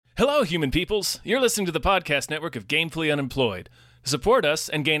Hello, human peoples. You're listening to the podcast network of Gamefully Unemployed. To support us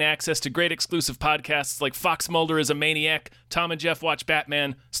and gain access to great exclusive podcasts like Fox Mulder is a Maniac, Tom and Jeff Watch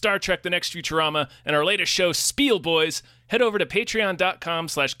Batman, Star Trek The Next Futurama, and our latest show, Spiel Boys, head over to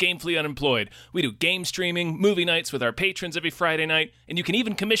patreon.com/gamefullyunemployed. We do game streaming, movie nights with our patrons every Friday night, and you can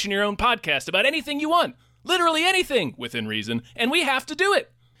even commission your own podcast about anything you want. Literally anything, within reason, and we have to do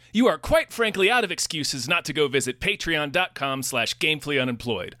it. You are quite frankly out of excuses not to go visit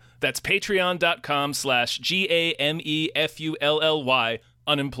patreon.com/gamefullyunemployed. That's patreon.com/GAMEFULLY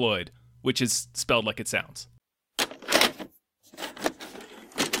unemployed, which is spelled like it sounds.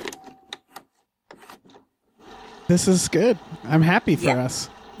 This is good. I'm happy for us.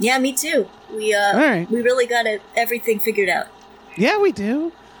 Yeah, me too. We All right. we really got everything figured out. Yeah, we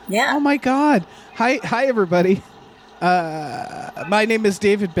do. Yeah. Oh my God. Hi everybody. My name is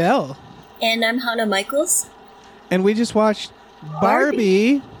David Bell. And I'm Hana Michels. And we just watched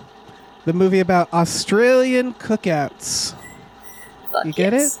Barbie, the movie about Australian cookouts. Fuck You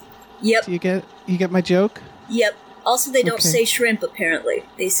get yes. it? Yep. You get my joke? Yep. Also, they don't Okay. say shrimp, apparently.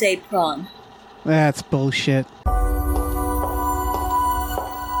 They say prawn. That's bullshit.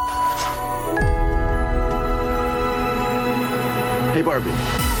 Hey, Barbie.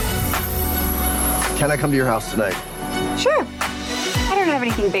 Can I come to your house tonight? Sure. I don't have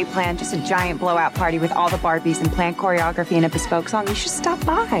anything big planned, just a giant blowout party with all the Barbies and planned choreography and a bespoke song. You should stop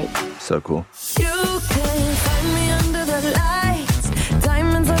by. So cool. You can find me under the lights,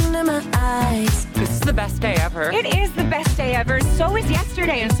 diamonds under my eyes. This is the best day ever. It is the best day ever. So is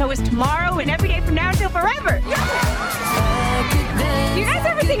yesterday, and so is tomorrow, and every day from now until forever. Do you guys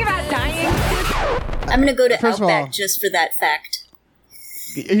ever think about dying? I'm gonna go to First of Outback all- just for that fact.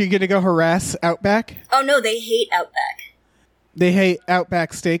 Are you going to go harass Outback? Oh no, they hate Outback. They hate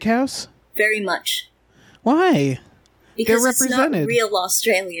Outback Steakhouse? Very much. Why? Because They're it's not represented. real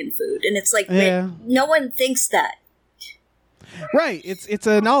Australian food. And it's like, Yeah. no one thinks that. Right. It's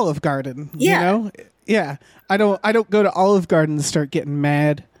an Olive Garden. Yeah. You know? Yeah. I don't go to Olive Garden and start getting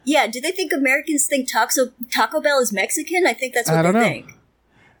mad. Yeah, do they think Americans think Taco Bell is Mexican? I think that's what I don't they know. think.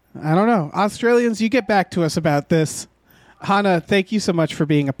 I don't know. Australians, you get back to us about this. Hana, thank you so much for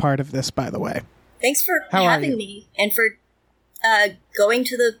being a part of this, by the way. Thanks for How are having you? me and for going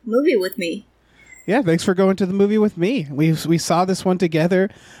to the movie with me. Yeah, thanks for going to the movie with me. We saw this one together.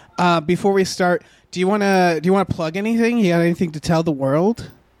 Before we start, do you wanna plug anything? You got anything to tell the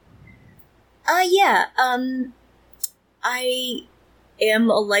world? Yeah. I am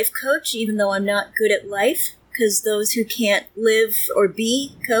a life coach, even though I'm not good at life, because those who can't live or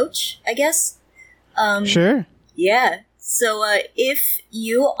be coach, I guess. Sure. Yeah. So if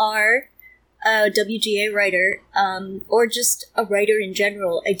you are a WGA writer, or just a writer in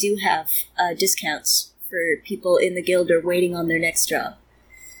general, I do have discounts for people in the guild or waiting on their next job.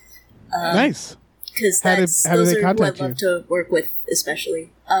 Nice. Because How do those they are who I'd contact love you? to work with,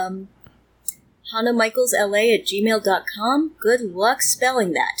 especially. HanaMichelsLA@gmail.com. Good luck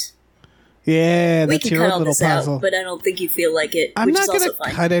spelling that. Yeah, We that's can your cut all little this puzzle. out, but I don't think you feel like it, I'm which not is gonna also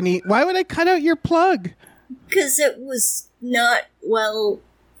fine. cut any. Why would I cut out your plug? Because it was not well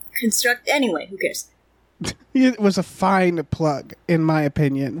constructed. Anyway, who cares? It was a fine plug, in my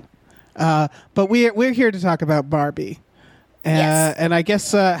opinion. But we're here to talk about Barbie. Yes. And I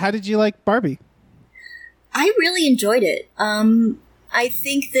guess, how did you like Barbie? I really enjoyed it. I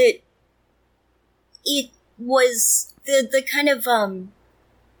think that it was the kind of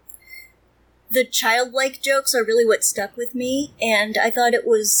the childlike jokes are really what stuck with me, and I thought it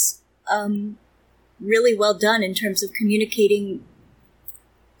was really well done in terms of communicating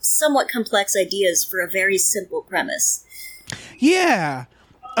somewhat complex ideas for a very simple premise. Yeah.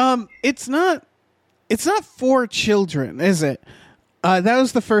 It's not for children, is it? That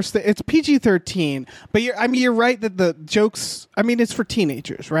was the first thing. It's PG-13, but you're right that the jokes, it's for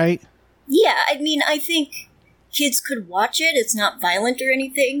teenagers, right? Yeah, I think kids could watch it. It's not violent or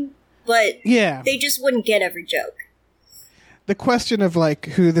anything, but Yeah. they just wouldn't get every joke. The question of like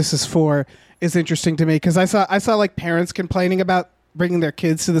who this is for is interesting to me because I saw like parents complaining about bringing their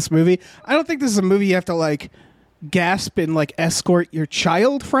kids to this movie. I don't think this is a movie you have to like gasp and like escort your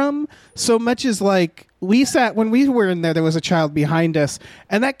child from so much as like when we were in there was a child behind us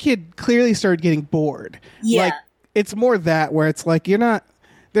and that kid clearly started getting bored. Yeah. Like it's more that where it's like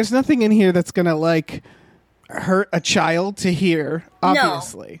there's nothing in here that's gonna like hurt a child to hear,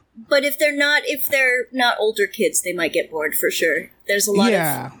 obviously. No, but if they're not older kids, they might get bored for sure. There's a lot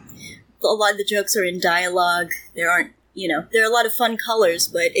of the jokes are in dialogue. There aren't there are a lot of fun colors,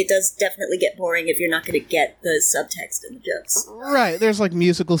 but it does definitely get boring if you're not going to get the subtext and the jokes. Right. There's like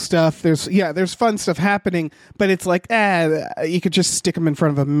musical stuff. There's fun stuff happening, but it's like, you could just stick them in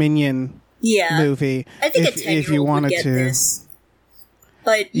front of a Minion movie. I think a 10-year-old if you wanted would get to. this.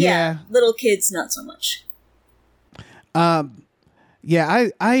 But little kids, not so much. I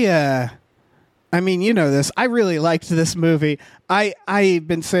mean, you know this. I really liked this movie. I've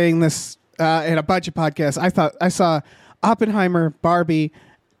been saying this in a bunch of podcasts. I saw Oppenheimer, Barbie,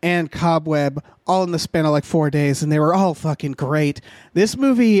 and Cobweb all in the span of like 4 days, and they were all fucking great. This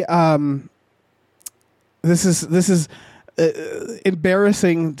movie, this is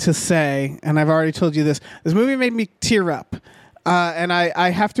embarrassing to say, and I've already told you this. This movie made me tear up, and I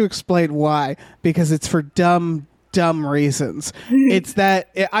have to explain why, because it's for dumb reasons. It's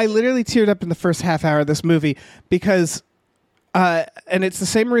that I literally teared up in the first half hour of this movie because, and it's the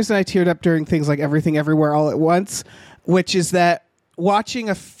same reason I teared up during things like Everything Everywhere All at Once, which is that watching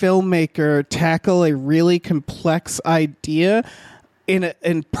a filmmaker tackle a really complex idea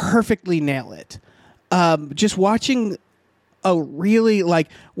and perfectly nail it. Just watching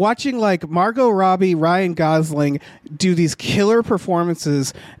watching Margot Robbie, Ryan Gosling do these killer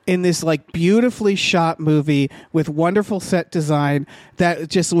performances in this like beautifully shot movie with wonderful set design that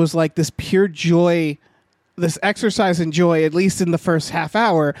just was like this pure joy, this exercise in joy, at least in the first half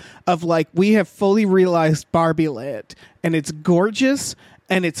hour of like, we have fully realized Barbie Land, and it's gorgeous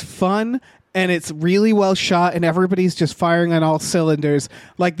and it's fun and it's really well shot and everybody's just firing on all cylinders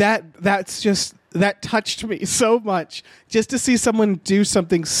like that. That touched me so much, just to see someone do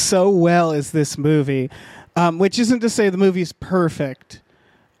something so well as this movie, which isn't to say the movie's perfect,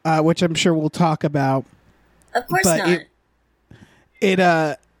 which I'm sure we'll talk about. Of course not.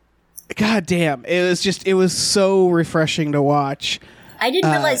 God damn, it was so refreshing to watch. I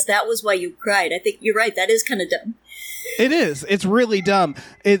didn't realize that was why you cried. I think you're right. That is kind of dumb. It is. It's really dumb.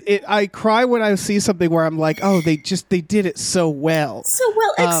 I cry when I see something where I'm like, oh, they did it so well. So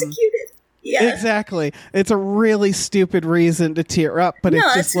well executed. Yeah. Exactly. It's a really stupid reason to tear up, but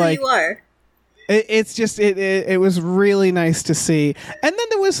it's just like you are. It's just it was really nice to see. And then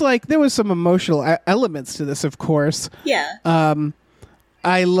there was some emotional elements to this, of course. Yeah.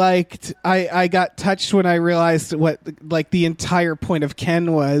 I got touched when I realized what like the entire point of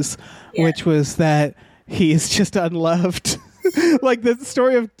Ken was, which was that he is just unloved. Like the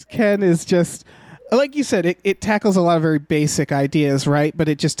story of Ken is just, like you said, it tackles a lot of very basic ideas, right? But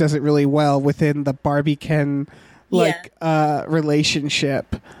it just does it really well within the Barbie Ken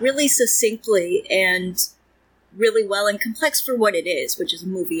relationship. Really succinctly and really well and complex for what it is, which is a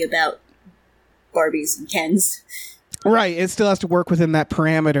movie about Barbies and Kens. Right. It still has to work within that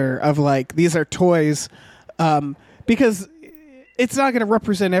parameter of like, these are toys, because it's not going to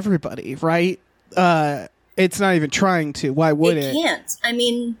represent everybody, right? It's not even trying to. Why would it? It can't. I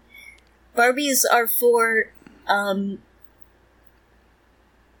mean, Barbies are for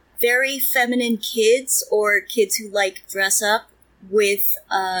very feminine kids or kids who like dress up with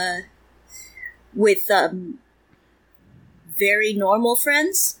very normal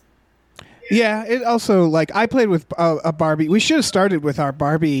friends. Yeah, it also, like, I played with a Barbie. We should have started with our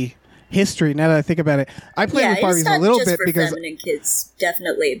Barbie history, now that I think about it. I played with Barbies a little bit because... it's not just for feminine kids,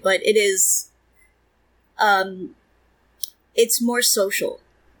 definitely, but it is... it's more social.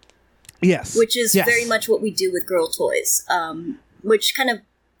 Yes. Which is very much what we do with girl toys, which kind of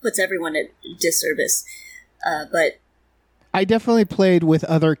puts everyone at disservice. But I definitely played with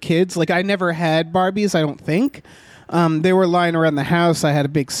other kids. Like, I never had Barbies, I don't think. They were lying around the house. I had a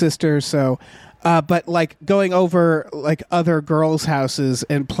big sister, so... but, like, going over, like, other girls' houses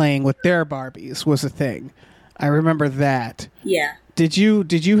and playing with their Barbies was a thing. I remember that. Yeah. Did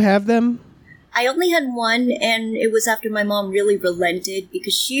you have them? I only had one, and it was after my mom really relented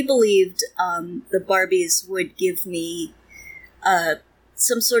because she believed the Barbies would give me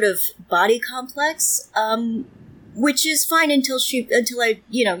some sort of body complex, which is fine until I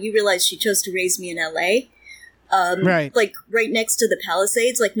you realize she chose to raise me in LA. Right. Like right next to the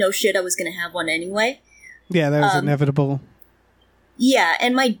Palisades, like no shit, I was going to have one anyway. Yeah, that was inevitable. Yeah,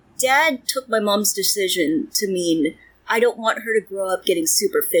 and my dad took my mom's decision to mean I don't want her to grow up getting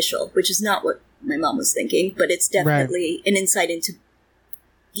superficial, which is not what my mom was thinking, but it's definitely an insight into,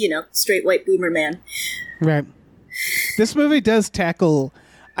 straight white boomer man. Right. This movie does tackle,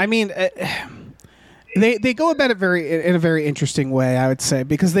 I mean, they go about it in a very interesting way, I would say,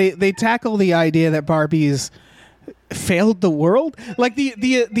 because they tackle the idea that Barbies failed the world. Like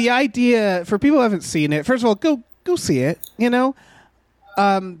the idea, for people who haven't seen it, first of all, go see it,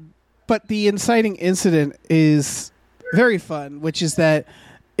 but the inciting incident is very fun, which is that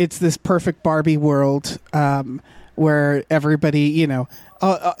it's this perfect Barbie world where everybody,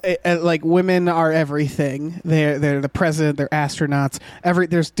 like women are everything. They're the president. They're astronauts.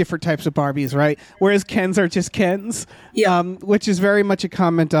 There's different types of Barbies, right? Whereas Kens are just Kens, which is very much a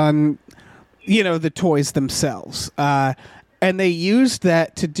comment on, the toys themselves. And they used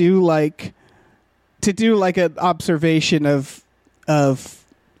that to do like an observation of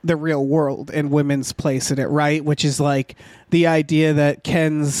the real world and women's place in it, right? Which is like the idea that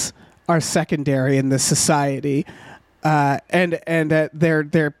Kens are secondary in this society, and that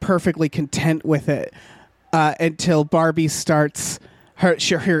they're perfectly content with it until Barbie starts her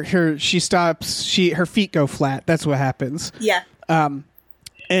feet go flat. That's what happens. Yeah.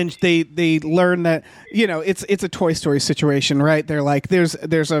 And they learn that it's a Toy Story situation, right? They're like there's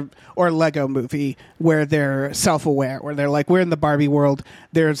a Lego movie where they're self-aware, where they're like, we're in the Barbie world.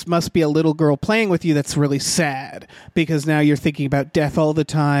 Must be a little girl playing with you that's really sad because now you're thinking about death all the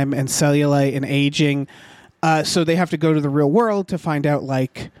time and cellulite and aging. So they have to go to the real world to find out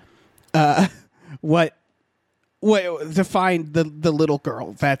what to find the little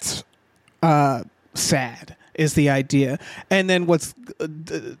girl that's sad. Is the idea. And then what's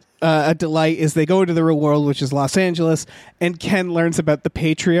a delight is they go to the real world, which is Los Angeles, and Ken learns about the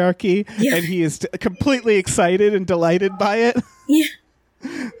patriarchy, and he is completely excited and delighted by it. Yeah.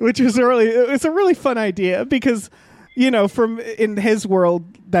 Which is it's a really fun idea because, from in his world,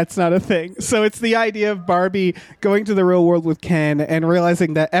 that's not a thing. So it's the idea of Barbie going to the real world with Ken and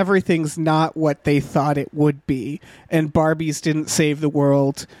realizing that everything's not what they thought it would be. And Barbies didn't save the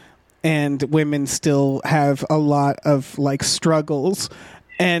world. And women still have a lot of struggles,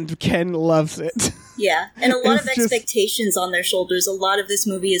 and Ken loves it. Yeah, and a lot of expectations on their shoulders. A lot of this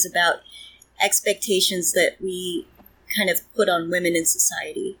movie is about expectations that we kind of put on women in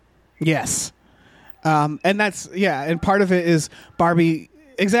society. Yes. And and part of it is Barbie,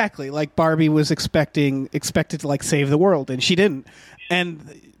 exactly, like Barbie was expected to save the world, and she didn't.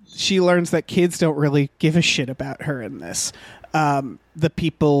 And she learns that kids don't really give a shit about her in this. The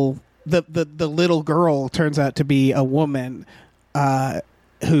people... The little girl turns out to be a woman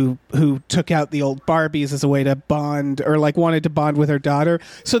who took out the old Barbies as a way to bond, or wanted to bond with her daughter.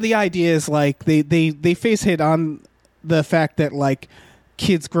 So the idea is they face hit on the fact that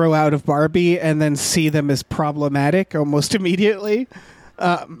kids grow out of Barbie and then see them as problematic almost immediately.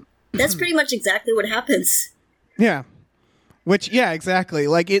 That's pretty much exactly what happens. Yeah. Exactly.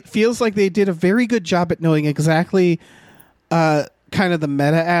 It feels like they did a very good job at knowing exactly kind of the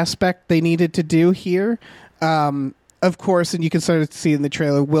meta aspect they needed to do here. Of course, and you can start to see in the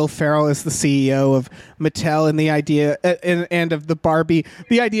trailer, Will Ferrell is the CEO of Mattel, and the idea and of the Barbie.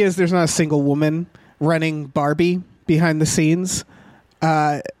 The idea is there's not a single woman running Barbie behind the scenes.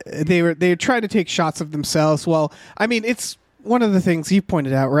 They trying to take shots of themselves. Well, I mean, it's one of the things you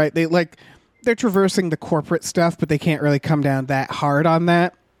pointed out, right? They're traversing the corporate stuff, but they can't really come down that hard on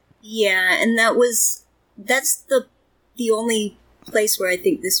that. Yeah, and that's the only place where I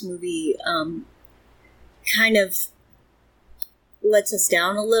think this movie kind of lets us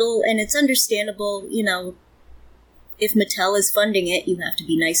down a little, and it's understandable, if Mattel is funding it, you have to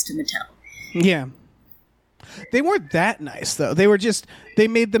be nice to Mattel. Yeah. They weren't that nice though. They were just they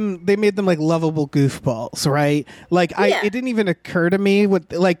made them like lovable goofballs, right? It didn't even occur to me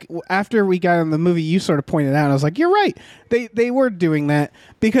after we got on the movie, you sort of pointed out, I was like, you're right. They were doing that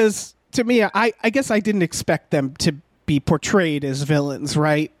because to me, I guess I didn't expect them to be portrayed as villains,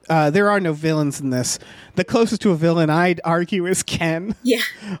 right? There are no villains in this. The closest to a villain I'd argue is Ken. Yeah.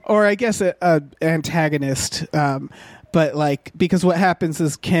 Or I guess a antagonist. But because what happens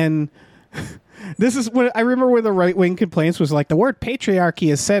is Ken... This is what I remember where the right-wing complaints was the word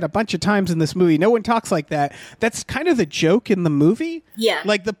patriarchy is said a bunch of times in this movie. No one talks like that. That's kind of the joke in the movie. Yeah.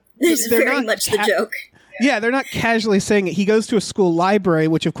 There's very much the joke. Yeah, they're not casually saying it. He goes to a school library,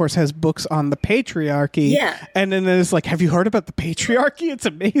 which of course has books on the patriarchy. Yeah. And then there's have you heard about the patriarchy? It's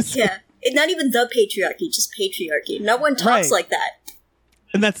amazing. Yeah. Not even the patriarchy, just patriarchy. No one talks like that.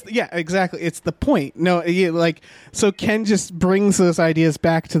 And that's, exactly. It's the point. No, so Ken just brings those ideas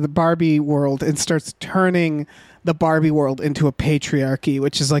back to the Barbie world and starts turning the Barbie world into a patriarchy,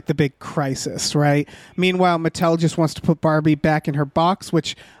 which is the big crisis, right? Meanwhile, Mattel just wants to put Barbie back in her box,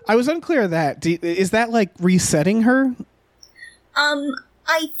 which I was unclear of that. Is that resetting her?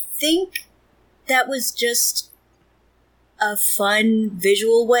 I think that was just a fun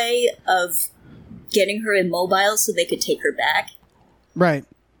visual way of getting her immobile so they could take her back. Right.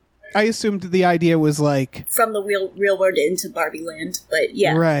 I assumed the idea was from the real world into Barbie land, but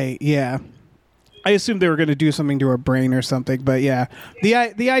yeah. Right, yeah. I assumed they were going to do something to her brain or something, but yeah. The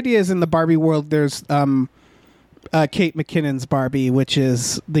idea is in the Barbie world there's Kate McKinnon's Barbie, which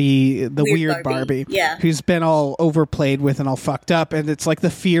is the weird Barbie, yeah, who's been all overplayed with and all fucked up, and it's like the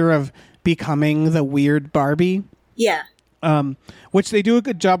fear of becoming the weird Barbie. Yeah. Which they do a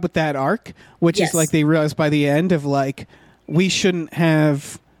good job with that arc, which Yes. is like they realize by the end of like, we shouldn't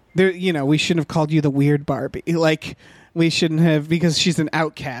have called you the weird Barbie. Like, we shouldn't have, because she's an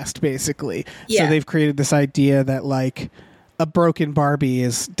outcast basically. Yeah. So they've created this idea that like a broken Barbie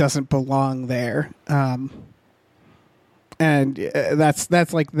doesn't belong there. And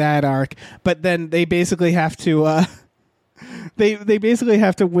that's like that arc. But then they basically have to they basically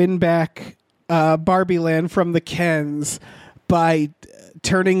have to win back Barbie Land from the Kens by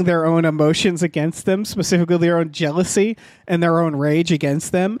turning their own emotions against them, specifically their own jealousy and their own rage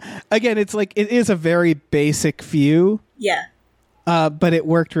against them. Again, it's like, it is a very basic view. Yeah. But it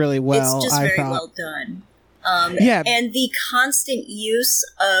worked really well. It's just I very thought. well done. Yeah. And the constant use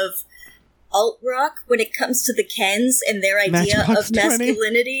of alt rock when it comes to the Kens and their idea Matchbox of 20.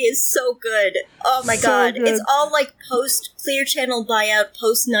 masculinity is so good. Oh my So god. good. It's all like post Clear Channel buyout,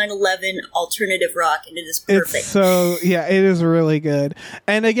 post 9/11 alternative rock, and it is perfect. It's so, yeah, it is really good.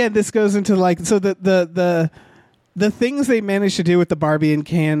 And again, this goes into like, so the things they managed to do with the Barbie and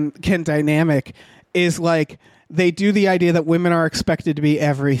Ken dynamic is like, they do the idea that women are expected to be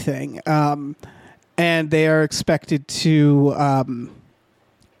everything. And they are expected to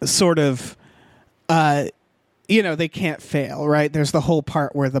sort of, they can't fail, right? There's the whole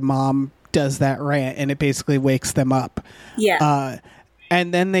part where the mom does that rant and it basically wakes them up. Yeah.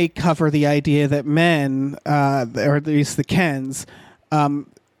 And then they cover the idea that men, or at least the Kens, and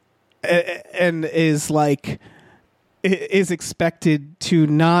is like, is expected to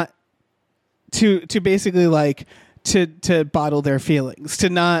not, to basically like, to bottle their feelings,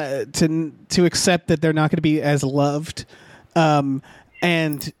 to accept that they're not going to be as loved,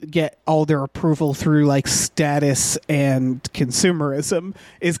 and get all their approval through like status and consumerism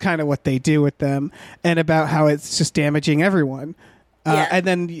is kind of what they do with them, and about how it's just damaging everyone. Yeah. And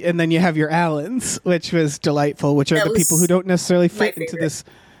then you have your Allens, which was delightful, which are That the people was who don't necessarily my fit into favorite. this.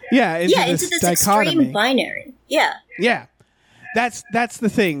 Yeah, into into this dichotomy. extreme binary. Yeah. Yeah. That's the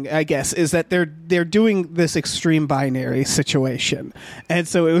thing, I guess, is that they're doing this extreme binary situation. And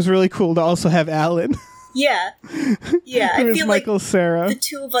so it was really cool to also have Alan. Yeah. Yeah. I Who is feel Michael like Cera. the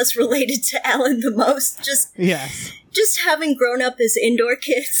two of us related to Alan the most. Yes. Just having grown up as indoor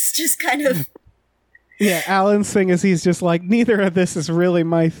kids, just kind of Yeah, Alan's thing is he's just like, neither of this is really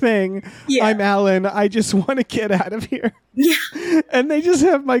my thing. Yeah. I'm Alan. I just want to get out of here. yeah. And they just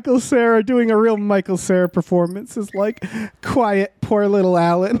have Michael Cera doing a real Michael Cera performance as like quiet, poor little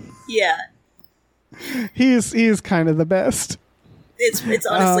Alan. Yeah. He is kind of the best. It's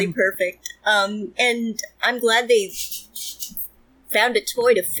honestly perfect. And I'm glad they found a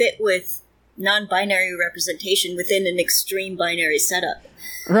toy to fit with non-binary representation within an extreme binary setup.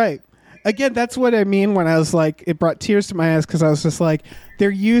 Right. Again, that's what I mean when I was like, it brought tears to my eyes, because I was just like, they're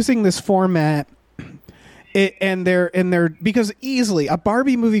using this format, and they're because easily a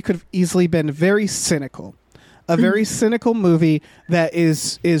Barbie movie could have easily been very cynical, a very cynical movie that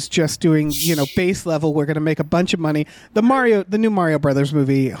is just doing base level. We're going to make a bunch of money. The new Mario Brothers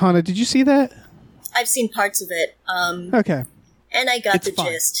movie, Hana, did you see that? I've seen parts of it. Okay, And I got It's the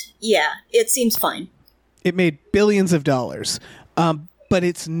fine. gist. Yeah, it seems fine. it made billions of dollars, but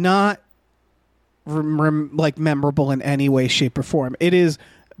it's not like memorable in any way, shape, or form. It is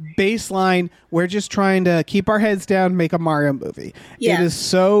baseline. We're just trying to keep our heads down, make a Mario movie. Yeah. It is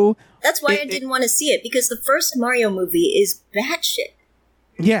so. That's why I didn't want to see it, because the first Mario movie is batshit.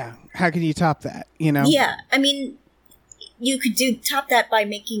 Yeah. How can you top that? Yeah, I mean, you could top that by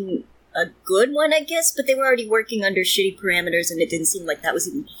making a good one, I guess, but they were already working under shitty parameters, and it didn't seem like that was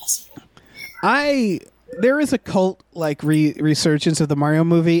even possible. There is a cult like resurgence of the Mario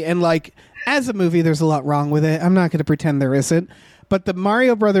movie, and like as a movie, there's a lot wrong with it. I'm not going to pretend there isn't. But the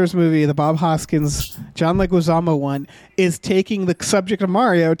Mario Brothers movie, the Bob Hoskins, John Leguizamo one, is taking the subject of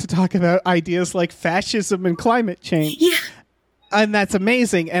Mario to talk about ideas like fascism and climate change. Yeah. And that's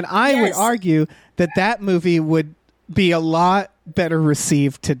amazing. And I would Yes. argue that movie would be a lot better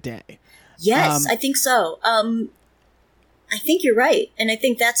received today. Yes, I think so. I think you're right. And I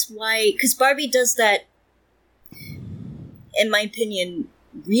think that's why, because Barbie does that, in my opinion,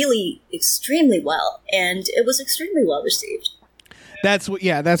 really extremely well. And it was extremely well received. That's what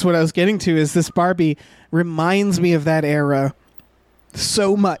I was getting to, is this Barbie reminds me of that era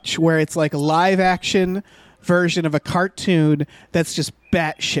so much, where it's like a live action version of a cartoon that's just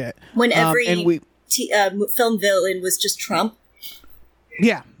batshit. When every and film villain was just Trump.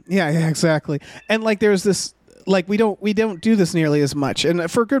 Yeah, exactly. And like there's this like we don't do this nearly as much, and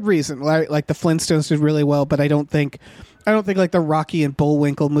for good reason. Like the Flintstones did really well, but I don't think like the Rocky and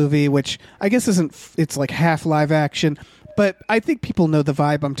Bullwinkle movie, which I guess it's like half live action, but I think people know the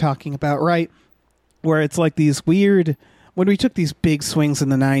vibe I'm talking about, right? Where it's like these weird, when we took these big swings in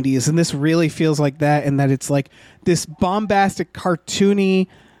the 90s, and this really feels like that, and that it's like this bombastic, cartoony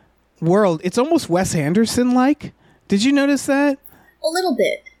world. It's almost Wes Anderson-like. Did you notice that? A little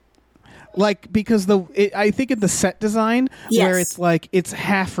bit. Like, because I think in the set design, where it's like, it's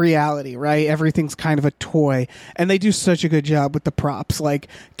half reality, right? Everything's kind of a toy. And they do such a good job with the props, like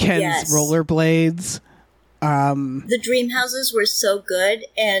Ken's rollerblades. The dream houses were so good,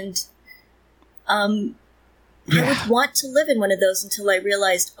 and I would want to live in one of those until I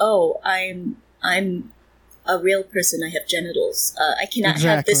realized, I'm a real person. I have genitals. I cannot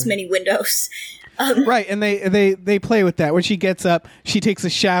have this many windows. Right, and they play with that. When she gets up, she takes a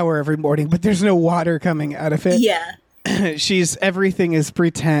shower every morning, but there's no water coming out of it. Yeah. Everything is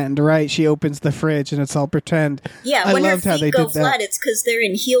pretend, right? She opens the fridge and it's all pretend. Yeah, when her feet go flat, it's because they're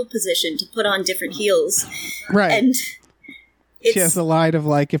in heel position to put on different heels. Right. And she has the line of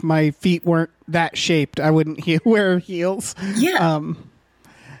like, if my feet weren't that shaped, I wouldn't wear heels. Yeah.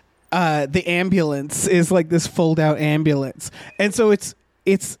 The ambulance is like this fold-out ambulance. And so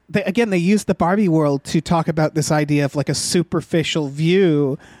they use the Barbie world to talk about this idea of like a superficial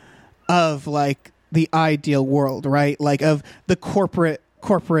view of like the ideal world, right? Like of the corporate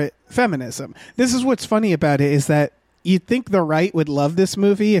feminism. This is what's funny about it, is that you'd think the right would love this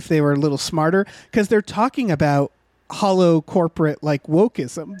movie if they were a little smarter, because they're talking about hollow corporate like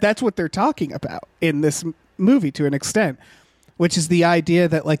wokeism. That's what they're talking about in this movie to an extent, which is the idea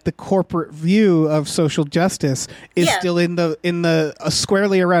that like the corporate view of social justice is still in the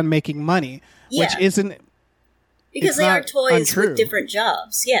squarely around making money, which isn't, because they are toys untrue. with different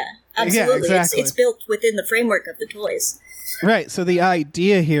jobs. Yeah, absolutely. Yeah, exactly. It's built within the framework of the toys. Right. So the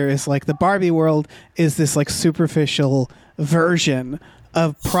idea here is like the Barbie world is this like superficial version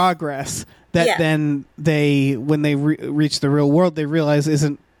of progress that then when they reach the real world, they realize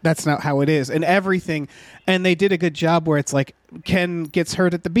that's not how it is. And everything, and they did a good job where it's like, Ken gets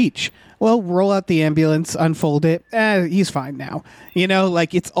hurt at the beach. Well, roll out the ambulance, unfold it. He's fine now. You know,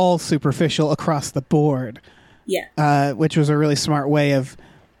 like it's all superficial across the board. Yeah. Which was a really smart way of,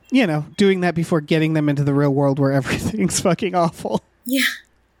 you know, doing that before getting them into the real world where everything's fucking awful. Yeah.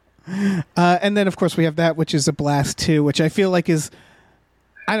 And then, of course, we have that, which is a blast too, which I feel like is,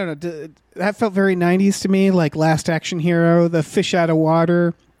 I don't know, that felt very 90s to me, like Last Action Hero, the fish out of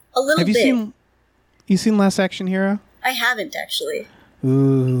water. A little bit. You seen Last Action Hero? I haven't, actually.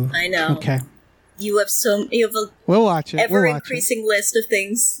 Ooh. I know. Okay. You have a we'll watch it. ever-increasing list of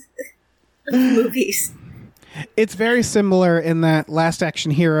things, of movies. It's very similar in that Last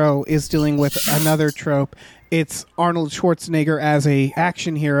Action Hero is dealing with another trope. It's Arnold Schwarzenegger as a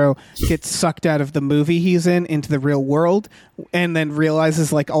action hero gets sucked out of the movie he's in into the real world, and then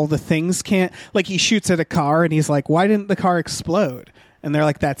realizes like all the things can't, like he shoots at a car and he's like, why didn't the car explode? And they're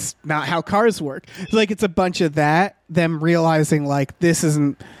like, that's not how cars work. Like it's a bunch of that, them realizing like this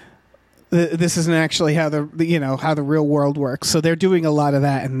isn't actually how how the real world works. So they're doing a lot of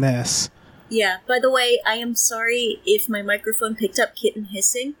that in this. Yeah. By the way, I am sorry if my microphone picked up kitten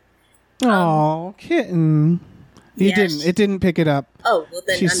hissing. Oh, kitten! You didn't. It didn't pick it up. Oh, well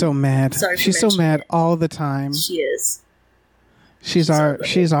then she's so mad. Sorry, she's so mad all the time. She is. She's our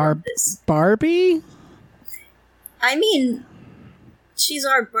Barbie. I mean, she's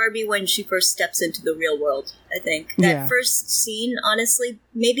our Barbie when she first steps into the real world. I think that first scene, honestly,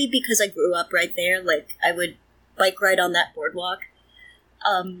 maybe because I grew up right there, like I would bike ride on that boardwalk.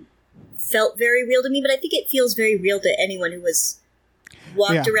 Felt very real to me, but I think it feels very real to anyone who has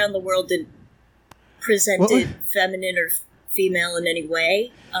walked around the world and presented feminine or female in any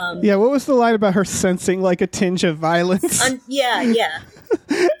way. What was the line about her sensing like a tinge of violence? Yeah.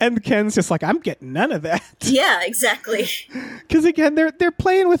 And Ken's just like, I'm getting none of that. Yeah, exactly. Because again, they're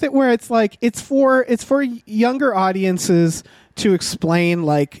playing with it where it's like it's for younger audiences to explain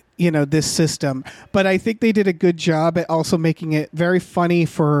like, you know, this system. But I think they did a good job at also making it very funny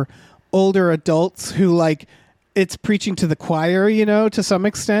for older adults who like, it's preaching to the choir, you know, to some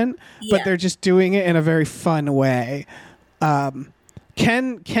extent, but they're just doing it in a very fun way.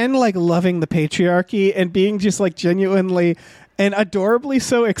 Ken like loving the patriarchy and being just like genuinely and adorably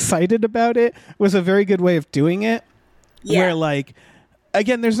so excited about it was a very good way of doing it. Yeah. Where like,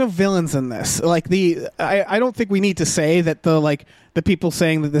 again, there's no villains in this. Like I don't think we need to say that the people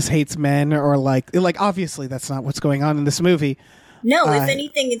saying that this hates men or like obviously that's not what's going on in this movie. No, if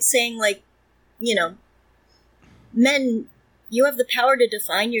anything, it's saying like, you know, men you have the power to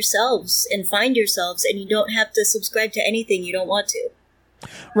define yourselves and find yourselves, and you don't have to subscribe to anything you don't want to.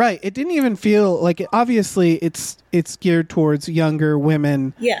 Right. It didn't even feel like obviously it's geared towards younger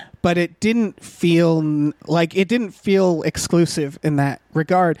women. Yeah. But it didn't feel exclusive in that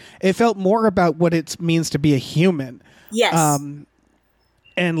regard. It felt more about what it means to be a human. Yes.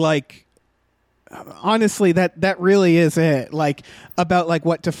 And like honestly that really is it, like about like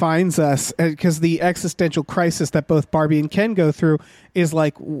what defines us, because the existential crisis that both Barbie and Ken go through is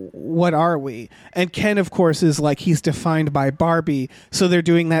like, what are we? And Ken, of course, is like, he's defined by Barbie, so they're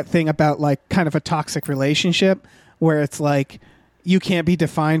doing that thing about like kind of a toxic relationship where it's like you can't be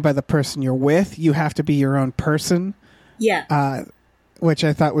defined by the person you're with, you have to be your own person. Yeah. Which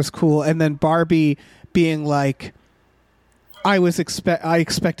I thought was cool. And then Barbie being like, I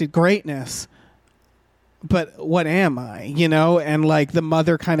expected greatness, but what am I, you know? And like the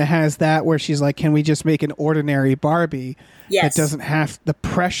mother kind of has that where she's like, can we just make an ordinary Barbie that doesn't have the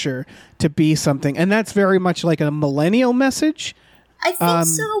pressure to be something? And that's very much like a millennial message. I think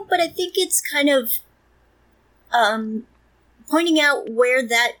so, but I think it's kind of pointing out where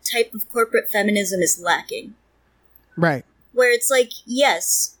that type of corporate feminism is lacking. Right. Where it's like,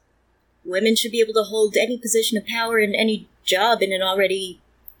 yes, women should be able to hold any position of power in any job in an already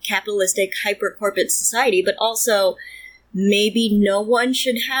capitalistic, hyper-corporate society, but also maybe no one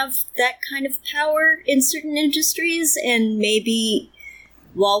should have that kind of power in certain industries, and maybe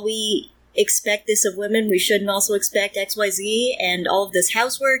while we expect this of women, we shouldn't also expect XYZ and all of this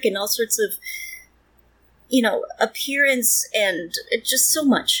housework and all sorts of, you know, appearance and just so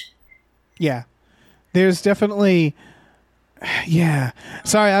much. Yeah. There's definitely... Yeah.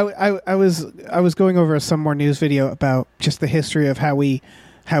 Sorry, I was going over some more news video about just the history of how we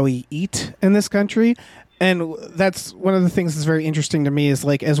eat in this country, and that's one of the things that's very interesting to me is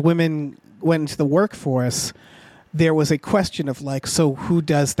like, as women went into the workforce, there was a question of like, so who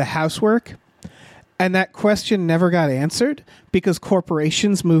does the housework? And that question never got answered because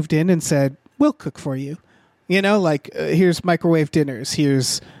corporations moved in and said, we'll cook for you. You know, like here's microwave dinners,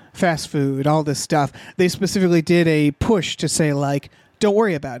 here's fast food, all this stuff. They specifically did a push to say like, don't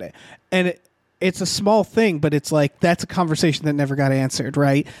worry about it. And it's a small thing, but it's like, that's a conversation that never got answered,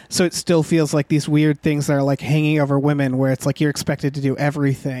 right? So it still feels like these weird things that are like hanging over women where it's like you're expected to do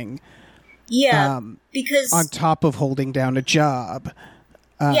everything. Yeah, because... on top of holding down a job.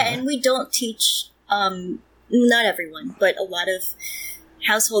 Yeah, and we don't teach, not everyone, but a lot of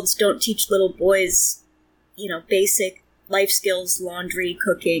households don't teach little boys, you know, basic life skills, laundry,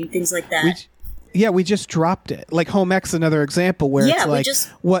 cooking, things like that. We just dropped it. Like Home Ec, another example where it's like,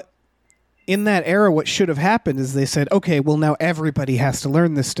 what in that era, what should have happened is they said, okay, well now everybody has to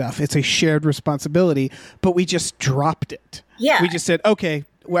learn this stuff. It's a shared responsibility, but we just dropped it. Yeah. We just said, okay,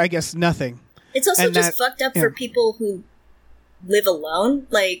 well, I guess nothing. It's also just fucked up for people who live alone.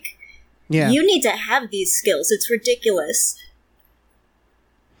 Like, you need to have these skills. It's ridiculous.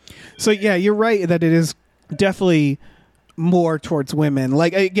 So yeah, you're right that it is definitely more towards women.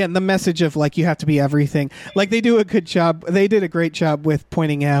 Like, again, the message of like, you have to be everything. Like, they do a good job. They did a great job with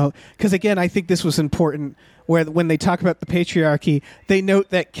pointing out, because again, I think this was important, where when they talk about the patriarchy, they note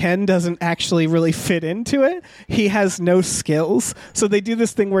that Ken doesn't actually really fit into it. He has no skills. So they do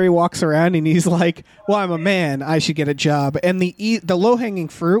this thing where he walks around and he's like, well, I'm a man, I should get a job. And the low-hanging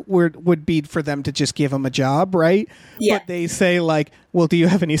fruit would be for them to just give him a job, right? Yeah. But they say like, well, do you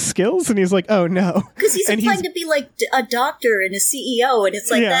have any skills? And he's like, oh, no. Because he's applying to be like a doctor and a CEO, and it's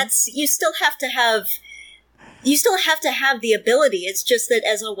like, you still have to have the ability. It's just that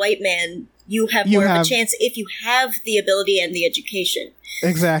as a white man, you have more of a chance if you have the ability and the education.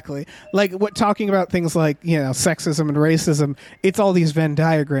 Exactly. Like talking about things like, you know, sexism and racism, it's all these Venn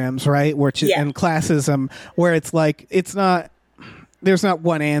diagrams, right? And classism, where it's like, there's not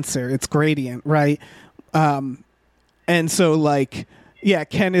one answer. It's gradient, right? And so like, yeah,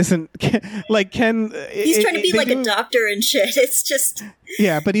 Ken isn't like Ken. He's trying to be like a doctor and shit. It's just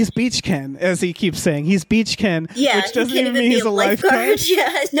but he's Beach Ken, as he keeps saying. He's Beach Ken, which doesn't even mean he's a lifeguard.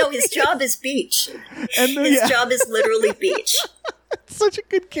 Yeah, no, his job is beach. His job is literally beach. It's such a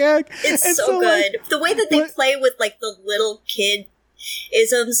good gag. It's so good. Like, the way that they play with like the little kid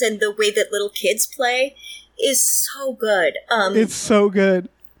isms and the way that little kids play is so good. It's so good.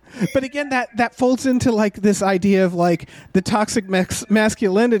 But again, that folds into like this idea of like the toxic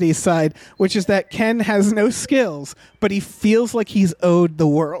masculinity side, which is that Ken has no skills, but he feels like he's owed the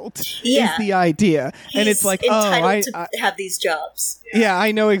world. Is the idea, and it's like, entitled to have these jobs. Yeah,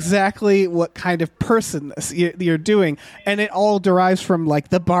 I know exactly what kind of person you're doing, and it all derives from like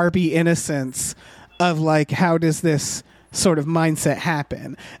the Barbie innocence of like, how does this sort of mindset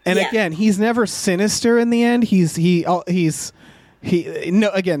happen. And Yeah. again, he's never sinister in the end. No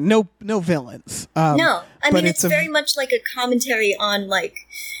villains. No, I but mean, it's very much like a commentary on, like,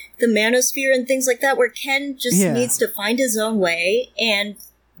 the manosphere and things like that, where Ken just Yeah. needs to find his own way and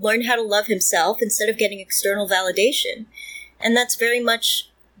learn how to love himself instead of getting external validation. And that's very much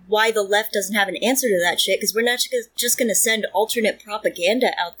why the left doesn't have an answer to that shit, because we're not just going to send alternate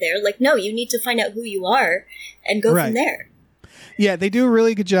propaganda out there. Like, no, you need to find out who you are and go from there. Yeah, they do a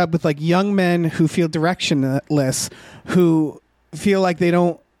really good job with like young men who feel directionless, who feel like they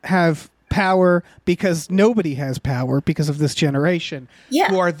don't have power because nobody has power because of this generation. Yeah.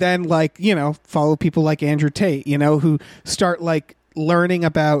 Who are then like, follow people like Andrew Tate, who start like learning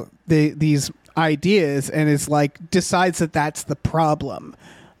about these ideas and is like decides that that's the problem.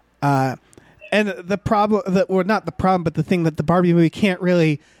 And the problem not the problem, but the thing that the Barbie movie can't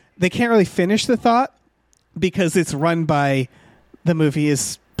really finish the thought because it's run by the movie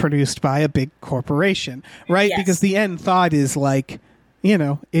is produced by a big corporation, right? Yes. Because the end thought is like,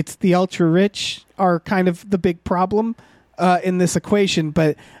 it's the ultra rich are kind of the big problem in this equation,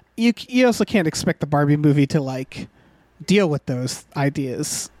 but you also can't expect the Barbie movie to like deal with those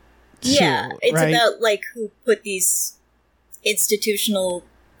ideas. Yeah, too, it's right? about like who put these institutional,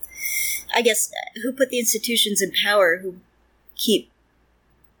 who put the institutions in power, who keep,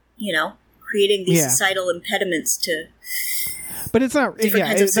 creating these societal impediments to but it's not different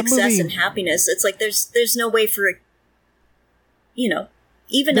kinds of the success movie, and happiness. It's like there's no way for,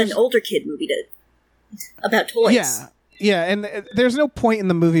 even an older kid movie about toys. Yeah, and there's no point in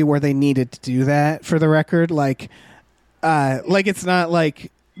the movie where they needed to do that. For the record, like it's not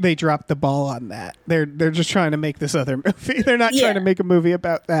like they dropped the ball on that. They're just trying to make this other movie. They're not trying to make a movie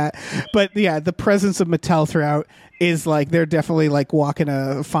about that. But yeah, the presence of Mattel throughout is like they're definitely like walking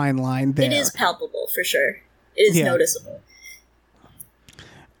a fine line there. It is palpable for sure. It is noticeable.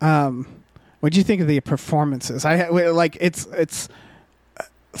 What do you think of the performances? It's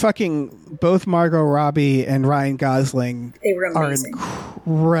fucking both Margot Robbie and Ryan Gosling. They were amazing. Are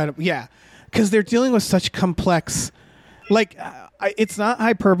incredible. Yeah, because they're dealing with such complex. Like, it's not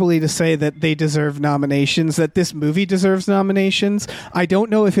hyperbole to say that they deserve nominations. That this movie deserves nominations. I don't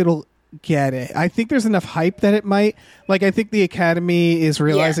know if it'll get it. I think there's enough hype that it might. Like, I think the Academy is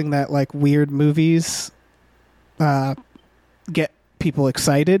realizing that like weird movies get people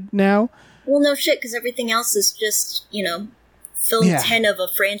excited now. Well, no shit, because everything else is just, film 10 of a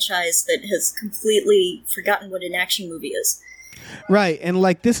franchise that has completely forgotten what an action movie is. Right, and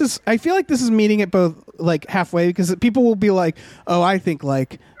like I feel like this is meeting it both like halfway, because people will be like, oh, I think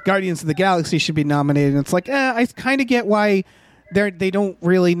like Guardians of the Galaxy should be nominated, and it's like, I kind of get why they don't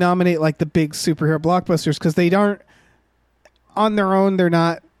really nominate like the big superhero blockbusters, because they aren't on their own, they're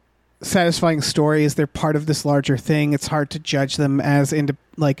not satisfying stories, they're part of this larger thing. It's hard to judge them as into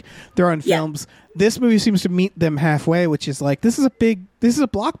like their own films. This movie seems to meet them halfway, which is like this is a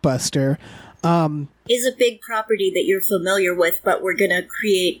blockbuster. Is a big property that you're familiar with, but we're gonna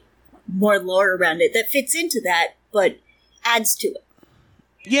create more lore around it that fits into that but adds to it.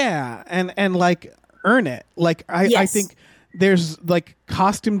 Yeah, and like earn it. Like I think there's like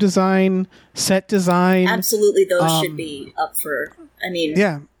costume design, set design. Absolutely, those should be up for. I mean,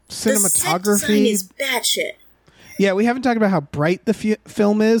 cinematography. The set design is batshit. Yeah, we haven't talked about how bright the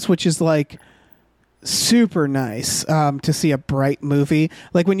film is, which is like super nice to see a bright movie.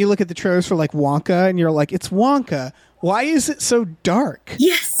 Like when you look at the trailers for like Wonka and you're like, it's Wonka. Why is it so dark?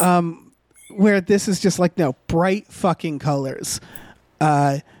 Yes. Where this is just like, no, bright fucking colors.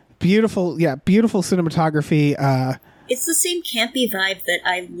 Beautiful cinematography. It's the same campy vibe that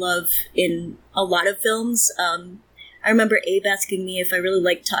I love in a lot of films. I remember Abe asking me if I really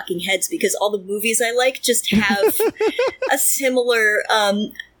like Talking Heads because all the movies I like just have a similar,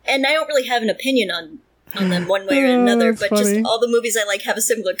 and I don't really have an opinion on them one way or another, but funny. just all the movies I like have a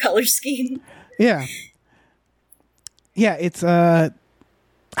similar color scheme. Yeah. Yeah, it's, I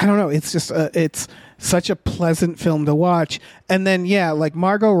don't know, it's just, it's such a pleasant film to watch. And then, like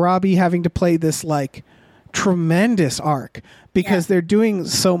Margot Robbie having to play this, like, tremendous arc because they're doing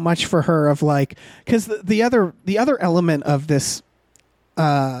so much for her of like, because the other element of this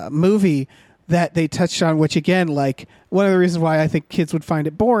movie that they touched on, which again, like one of the reasons why I think kids would find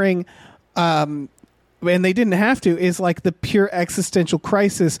it boring, and they didn't have to, is like the pure existential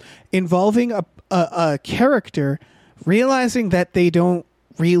crisis involving a character realizing that they don't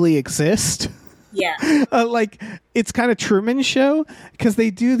really exist. Yeah. Like it's kind of Truman Show because they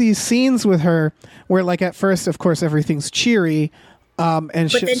do these scenes with her where like at first of course everything's cheery but then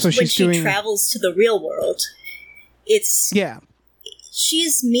so when she's she doing travels to the real world, it's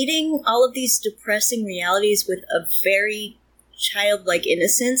she's meeting all of these depressing realities with a very childlike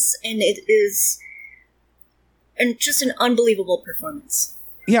innocence, and it is just an unbelievable performance.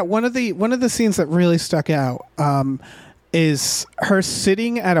 Yeah, one of the scenes that really stuck out is her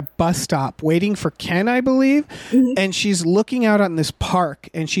sitting at a bus stop waiting for Ken, I believe, and she's looking out on this park,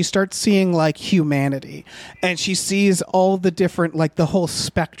 and she starts seeing like humanity, and she sees all the different, like the whole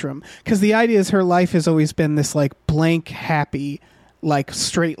spectrum, because the idea is her life has always been this like blank, happy, like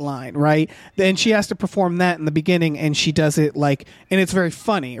straight line, right? Then she has to perform that in the beginning, and she does it like, and it's very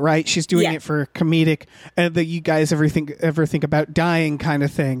funny, right? She's doing it for comedic, and that you guys ever think about dying kind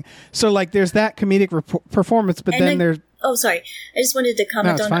of thing. So like, there's that comedic performance, but then there's. Oh, sorry. I just wanted to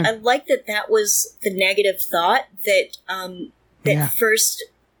comment on. Fine. I like that was the negative thought that first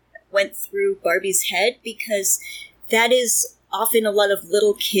went through Barbie's head, because that is often a lot of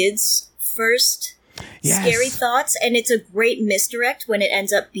little kids' first scary thoughts, and it's a great misdirect when it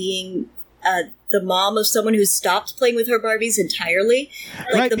ends up being the mom of someone who stopped playing with her Barbies entirely,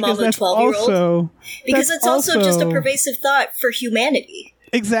 like the mom of a 12-year-old. Because it's also just a pervasive thought for humanity.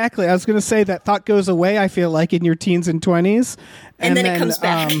 Exactly. I was going to say that thought goes away, I feel like, in your teens and 20s. And then it comes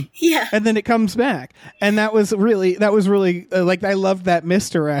back. And then it comes back. And that was really like, I loved that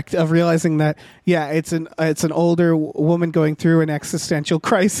misdirect of realizing that, it's an older woman going through an existential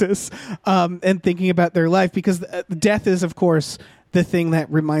crisis and thinking about their life, because death is, of course, the thing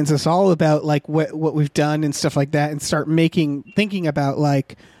that reminds us all about like what we've done and stuff like that, and start thinking about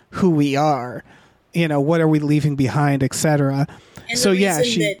like who we are, what are we leaving behind, etc. And so the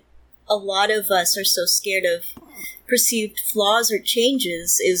reason that a lot of us are so scared of perceived flaws or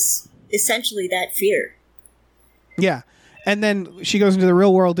changes is essentially that fear. Yeah. And then she goes into the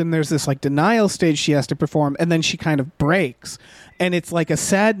real world, and there's this like denial stage she has to perform, and then she kind of breaks. And it's like a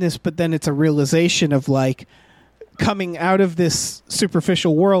sadness, but then it's a realization of like coming out of this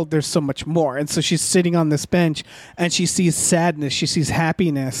superficial world, there's so much more. And so she's sitting on this bench, and she sees sadness, she sees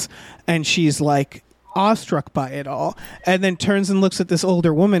happiness, and she's like awestruck by it all, and then turns and looks at this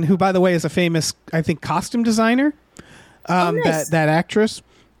older woman, who, by the way, is a famous, I think, costume designer, nice. that actress,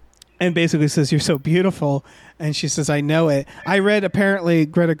 and basically says, "You're so beautiful." And she says, "I know it." I read apparently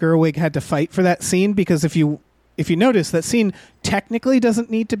Greta Gerwig had to fight for that scene, because if you notice, that scene technically doesn't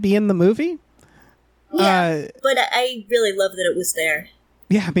need to be in the movie. Yeah, but I really love that it was there.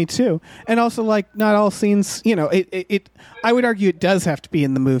 Yeah, me too. And also, like, not all scenes, it I would argue it does have to be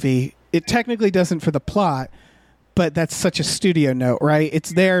in the movie. It technically doesn't for the plot, but that's such a studio note, right?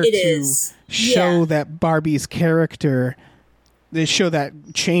 It's there to show that Barbie's character, to show that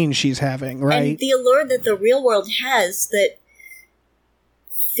change she's having, right? And the allure that the real world has, that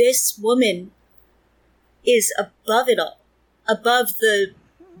this woman is above it all, above the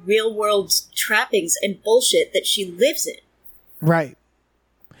real world's trappings and bullshit that she lives in. Right.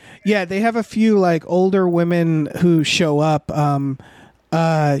 Yeah, they have a few like older women who show up.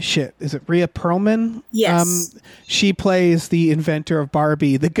 Is it Rhea Perlman? Yes. She plays the inventor of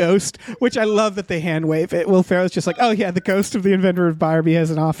Barbie, the ghost, which I love that they hand wave it. Will Ferrell's just like, oh yeah, the ghost of the inventor of Barbie has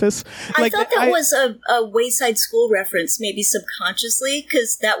an office. I thought that was a Wayside School reference, maybe subconsciously,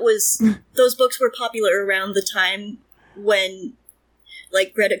 because those books were popular around the time when,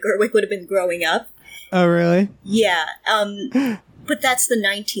 like, Greta Gerwig would have been growing up. Oh, really? Yeah. But that's the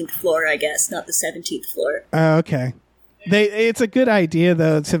 19th floor, I guess, not the 17th floor. Oh, okay. It's a good idea,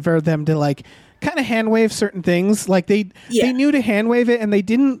 though, for them to like kind of hand wave certain things. Like they knew to hand wave it, and they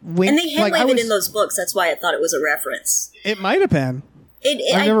didn't wink. And they hand wave it in those books. That's why I thought it was a reference. It might have been.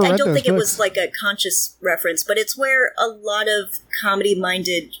 I don't think it was like a conscious reference, but it's where a lot of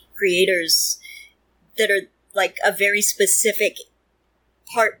comedy-minded creators that are like a very specific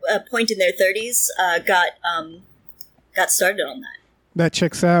point in their 30s got started on that. That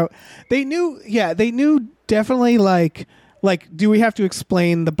checks out. They knew definitely like, do we have to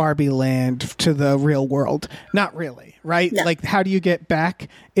explain the Barbie land to the real world? Not really, right? No. Like, how do you get back?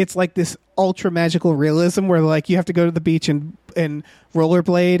 It's like this ultra magical realism where like you have to go to the beach and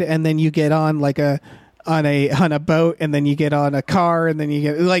rollerblade, and then you get on a boat, and then you get on a car, and then you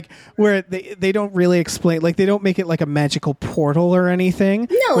get like, where they don't really explain, like they don't make it like a magical portal or anything.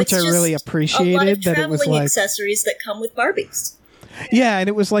 No, which I really appreciated. A lot of that it was like accessories that come with Barbies. Yeah, and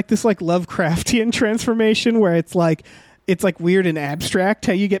it was like this like Lovecraftian transformation where it's like weird and abstract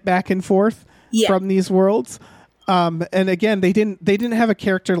how you get back and forth from these worlds. And again, they didn't have a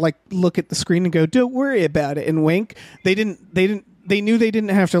character like look at the screen and go, "Don't worry about it," and wink. They knew they didn't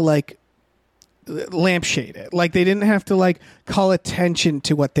have to like lampshade it. Like they didn't have to like call attention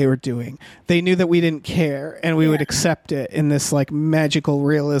to what they were doing. They knew that we didn't care, and we would accept it in this like magical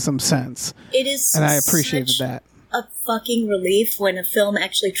realism sense. It is, and I appreciated that. a fucking relief when a film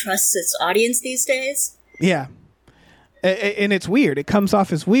actually trusts its audience these days. Yeah. And it's weird. It comes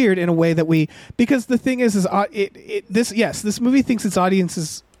off as weird in a way that because the thing is this movie thinks its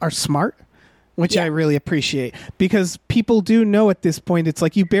audiences are smart, which I really appreciate, because people do know at this point, it's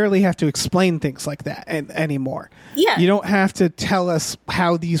like you barely have to explain things like that anymore. Yeah. You don't have to tell us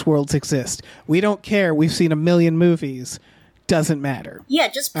how these worlds exist. We don't care. We've seen a million movies. Doesn't matter. Yeah,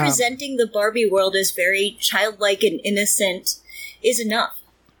 just presenting the Barbie world as very childlike and innocent is enough.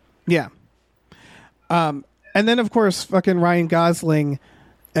 Yeah. And then, of course, fucking Ryan Gosling,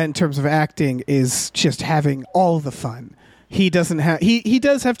 in terms of acting, is just having all the fun. He doesn't have. He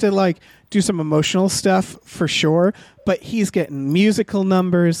does have to like do some emotional stuff for sure, but he's getting musical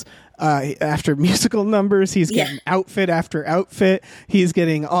numbers after musical numbers. He's getting outfit after outfit. He's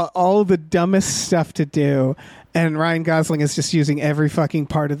getting all the dumbest stuff to do, and Ryan Gosling is just using every fucking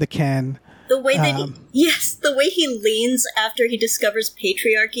part of the Ken. The way that the way he leans after he discovers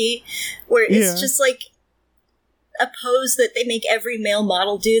patriarchy, where it's just like a pose that they make every male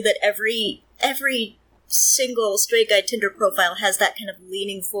model do, that every single straight guy Tinder profile has, that kind of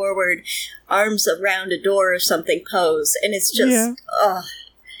leaning forward, arms around a door or something pose, and it's just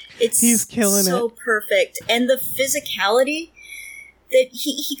he's killing so perfect. And the physicality that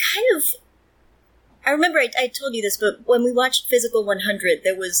he kind of, I remember I told you this, but when we watched Physical 100,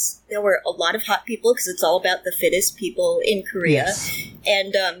 there were a lot of hot people, because it's all about the fittest people in Korea. Yes.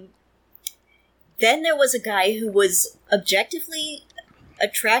 And then there was a guy who was objectively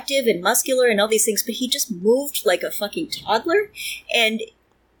attractive and muscular and all these things, but he just moved like a fucking toddler, and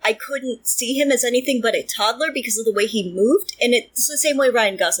I couldn't see him as anything but a toddler because of the way he moved. And it's the same way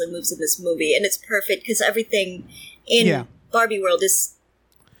Ryan Gosling moves in this movie, and it's perfect because everything in Barbie world is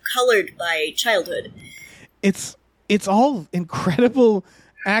colored by childhood. It's all incredible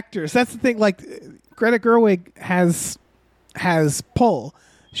actors. That's the thing. Like, Greta Gerwig has pull.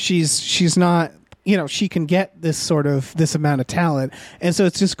 She's not, she can get this amount of talent, and so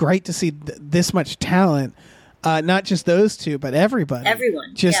it's just great to see this much talent. Not just those two, but everyone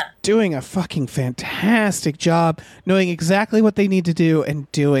just doing a fucking fantastic job, knowing exactly what they need to do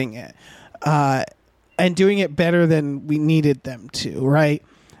and doing it, and doing it better than we needed them to. Right.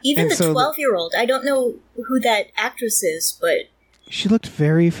 Even the 12-year-old, I don't know who that actress is, but she looked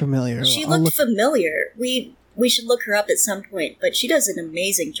very familiar. She looked familiar. We should look her up at some point, but she does an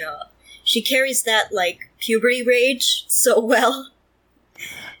amazing job. She carries that, like, puberty rage so well.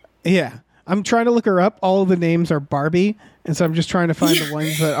 Yeah. I'm trying to look her up. All of the names are Barbie, and so I'm just trying to find the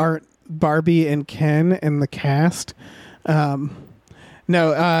ones that aren't Barbie and Ken in the cast.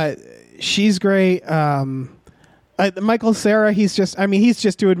 She's great. Michael Cera, he's just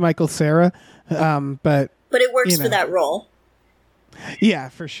doing Michael Cera, but it works for that role. Yeah,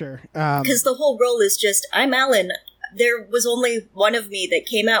 for sure. Because the whole role is just, I'm Alan. There was only one of me that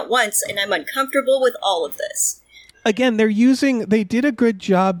came out once, and I'm uncomfortable with all of this. Again, they did a good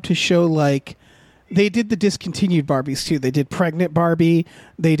job to show, like, they did the discontinued Barbies too. They did pregnant Barbie.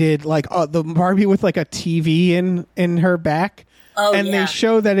 They did like the Barbie with like a TV in her back. Oh, and they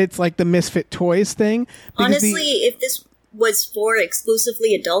show that it's like the Misfit Toys thing. Honestly, if this was for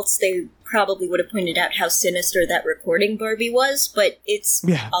exclusively adults, they probably would have pointed out how sinister that recording Barbie was, but it's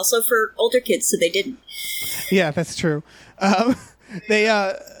also for older kids, so they didn't. Yeah, that's true.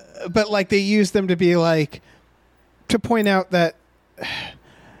 But like they used them to be like, to point out that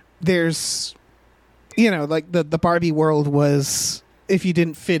there's, like the Barbie world was, if you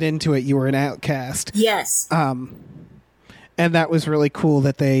didn't fit into it, you were an outcast. Yes. And that was really cool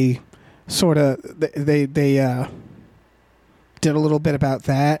that they sort of they did a little bit about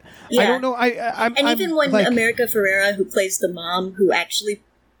that. Yeah. I don't know. I'm even when like, America Ferrera, who plays the mom, who actually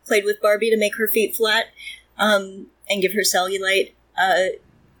played with Barbie to make her feet flat and give her cellulite,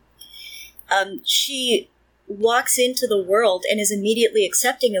 she walks into the world and is immediately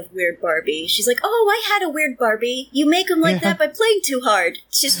accepting of weird Barbie. She's like, "Oh, I had a weird Barbie. You make them like that by playing too hard."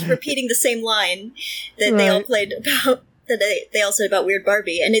 She's repeating the same line that they all played about. That they all said about Weird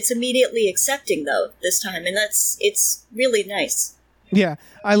Barbie, and it's immediately accepting though this time, and it's really nice. Yeah,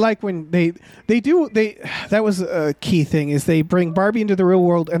 I like when they that was a key thing, is they bring Barbie into the real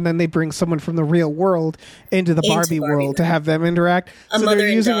world, and then they bring someone from the real world into the Barbie world to have them interact. A mother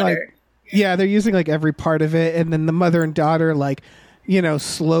and daughter. They're using like every part of it, and then the mother and daughter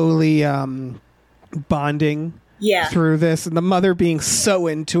slowly bonding. Yeah. Through this, and the mother being so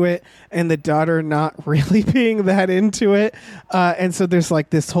into it and the daughter not really being that into it, and so there's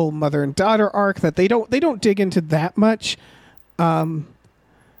like this whole mother and daughter arc that they don't dig into that much. No,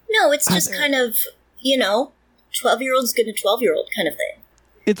 it's just kind of 12-year-old's gonna 12-year-old kind of thing.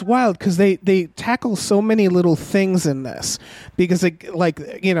 it's wild because they tackle so many little things in this because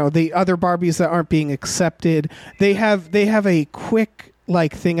the other Barbies that aren't being accepted, they have a quick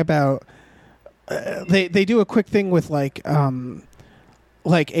thing about they do a quick thing with ableism,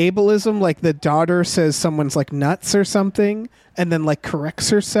 like the daughter says someone's nuts or something and then corrects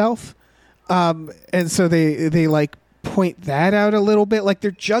herself, and so they point that out a little bit. They're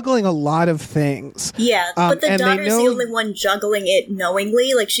juggling a lot of things. Yeah, but the daughter's the only one juggling it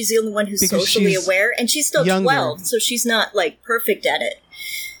knowingly. She's the only one who's socially aware, and she's still younger. 12, so she's not perfect at it.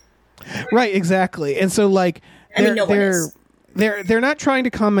 Right, exactly. And so they're not trying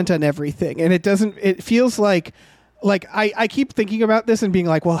to comment on everything, and it feels like I keep thinking about this and being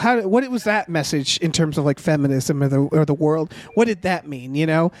well, what was that message in terms of feminism or the world? What did that mean,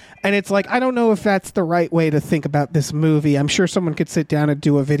 And it's I don't know if that's the right way to think about this movie. I'm sure someone could sit down and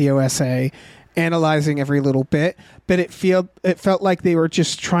do a video essay analyzing every little bit, but it felt like they were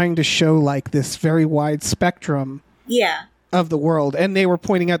just trying to show this very wide spectrum of the world, and they were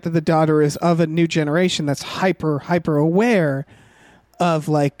pointing out that the daughter is of a new generation that's hyper aware of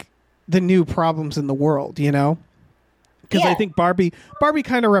the new problems in the world, Because I think Barbie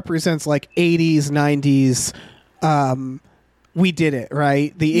kind of represents 80s, 90s. We did it,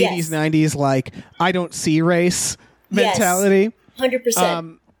 right? The 80s, 90s, I don't see race mentality.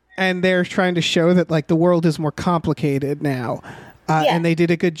 100%. And they're trying to show that the world is more complicated now. And they did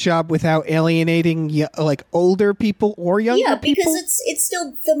a good job without alienating older people or younger people. Yeah, because it's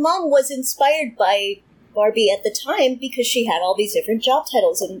still, the mom was inspired by Barbie at the time because she had all these different job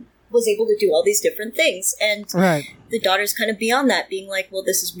titles and was able to do all these different things. And the daughter's kind of beyond that, being well,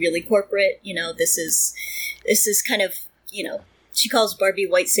 this is really corporate, this is kind of, she calls Barbie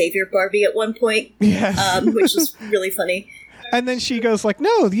white savior Barbie at one point, which is really funny. And then she goes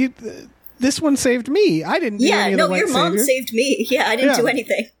no, this one saved me. I didn't do any of the white your mom savior. saved me. Yeah, I didn't do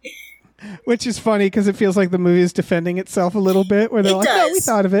anything. Which is funny because it feels like the movie is defending itself a little bit, where they're no, we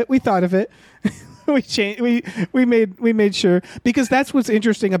thought of it. We changed. We made sure, because that's what's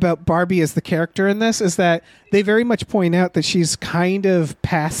interesting about Barbie as the character in this, is that they very much point out that she's kind of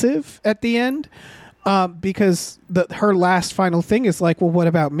passive at the end, because her last final thing is well, what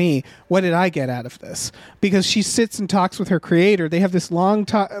about me? What did I get out of this? Because she sits and talks with her creator. They have this long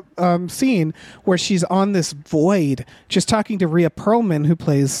scene where she's on this void, just talking to Rhea Perlman, who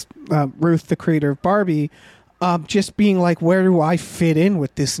plays Ruth, the creator of Barbie, just being where do I fit in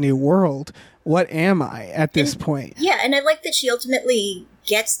with this new world? What am I at this point? Yeah, and I like that she ultimately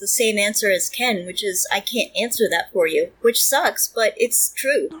gets the same answer as Ken, which is, I can't answer that for you, which sucks, but it's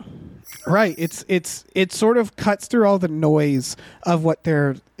true. Right. It sort of cuts through all the noise of what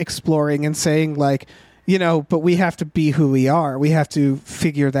they're exploring and saying but we have to be who we are. We have to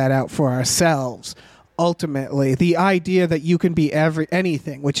figure that out for ourselves. Ultimately, the idea that you can be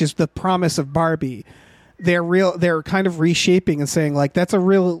anything, which is the promise of Barbie, they're kind of reshaping and saying that's a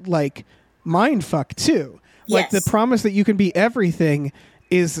real mind fuck too. The promise that you can be everything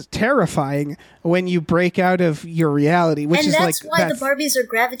is terrifying when you break out of your reality, which is that's why the Barbies are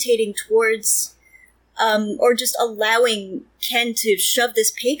gravitating towards or just allowing Ken to shove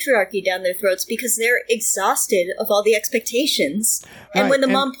this patriarchy down their throats, because they're exhausted of all the expectations. And when the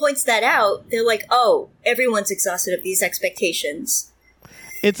mom points that out, they're oh, everyone's exhausted of these expectations.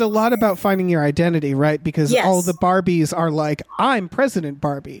 It's a lot about finding your identity, right? Because all the Barbies are I'm President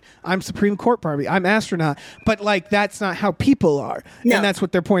Barbie, I'm Supreme Court Barbie, I'm astronaut. But that's not how people are. No. And that's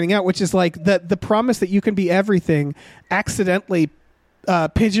what they're pointing out, which is the promise that you can be everything accidentally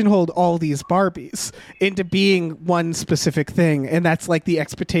pigeonholed all these Barbies into being one specific thing. And that's the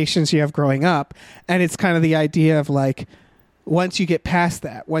expectations you have growing up. And it's kind of the idea of once you get past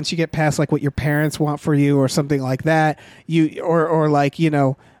that, once you get past what your parents want for you or something like that, your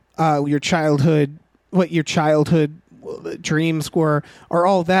childhood, what your childhood dreams were, or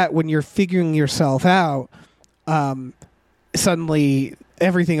all that, when you're figuring yourself out, suddenly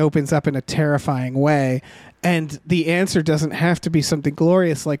everything opens up in a terrifying way. And the answer doesn't have to be something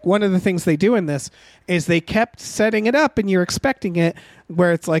glorious. One of the things they do in this is they kept setting it up and you're expecting it,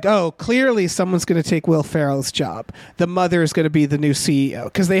 where it's oh, clearly someone's going to take Will Ferrell's job. The mother is going to be the new CEO,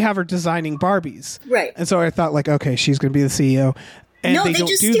 because they have her designing Barbies. Right. And so I thought okay, she's going to be the CEO. And no, they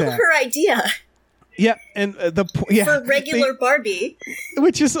just steal her idea. Yeah, and for regular Barbie,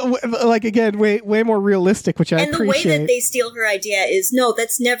 which is again way more realistic, which I appreciate. And the way that they steal her idea is, no,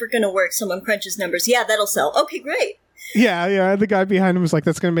 that's never going to work. Someone crunches numbers. Yeah, that'll sell. Okay, great. Yeah. The guy behind him was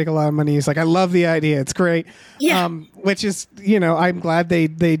that's going to make a lot of money. He's I love the idea. It's great. Yeah. Which is, I'm glad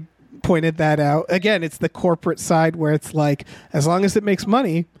they pointed that out. Again, it's the corporate side where it's as long as it makes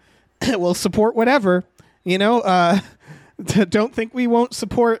money, we'll support whatever. don't think we won't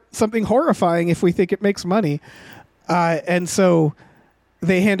support something horrifying if we think it makes money. And so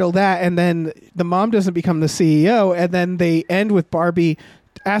they handle that, and then the mom doesn't become the CEO, and then they end with Barbie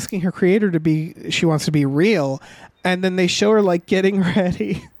asking her creator she wants to be real, and then they show her like getting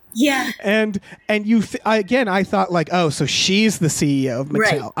ready. Yeah. And again, I thought like, oh, so she's the CEO of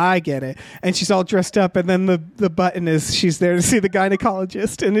Mattel. Right. I get it. And she's all dressed up, and then the button is she's there to see the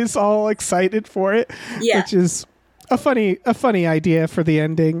gynecologist and is all excited for it. Yeah. Which is a funny idea for the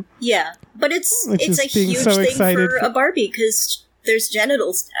ending. Yeah. But it's a being huge so thing excited for a Barbie because there's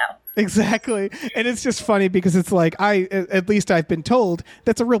genitals now. Exactly. And it's just funny because it's like, at least I've been told,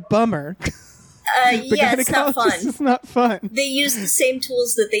 that's a real bummer. Yeah, it's not fun. It's not fun. They use the same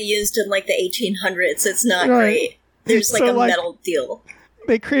tools that they used in like the 1800s. It's not great. There's like a metal deal.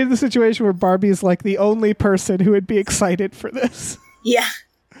 They created the situation where Barbie is like the only person who would be excited for this. Yeah.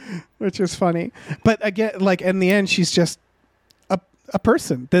 Which is funny. But again, like in the end, she's just a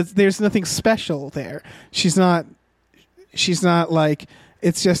person. There's nothing special there. She's not like,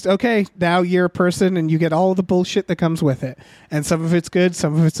 it's just, okay, now you're a person and you get all the bullshit that comes with it. And some of it's good,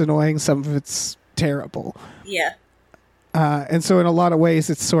 some of it's annoying, some of it's terrible. Yeah. And so in a lot of ways,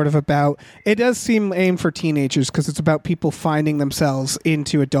 it's sort of about, it does seem aimed for teenagers because it's about people finding themselves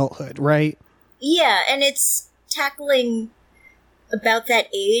into adulthood, right? Yeah, and it's tackling about that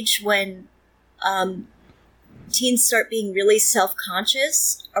age when teens start being really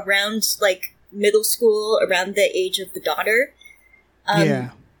self-conscious around like middle school, around the age of the daughter.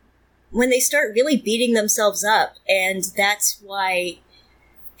 When they start really beating themselves up, and that's why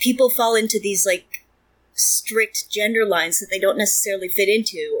people fall into these like strict gender lines that they don't necessarily fit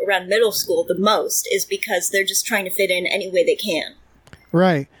into around middle school the most, is because they're just trying to fit in any way they can.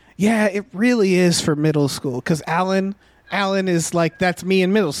 Right. Yeah, it really is for middle school because Alan is like, that's me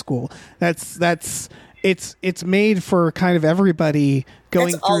in middle school. It's made for kind of everybody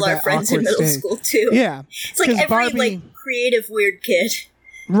going that's through all our that friends in awkward middle stage. school too. Yeah, it's like every Barbie, like creative weird kid.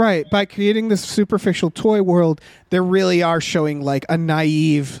 Right, by creating this superficial toy world, they really are showing like a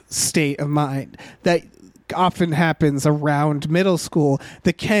naive state of mind that often happens around middle school.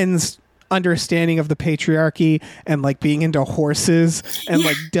 The Ken's understanding of the patriarchy and like being into horses and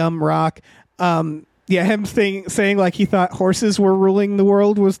like dumb rock. Him saying like he thought horses were ruling the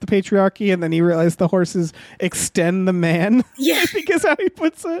world was the patriarchy, and then he realized the horses extend the man. Yeah. I think is how he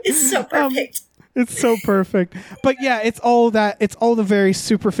puts it. It's so perfect. It's so perfect. But yeah, it's all the very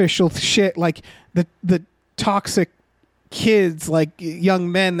superficial shit, like the toxic kids, like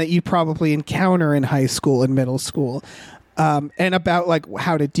young men that you probably encounter in high school and middle school. And about like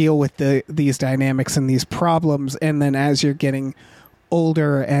how to deal with these dynamics and these problems. And then as you're getting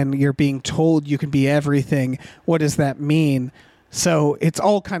older and you're being told you can be everything, what does that mean? So it's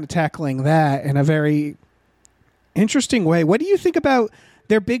all kind of tackling that in a very interesting way. What do you think about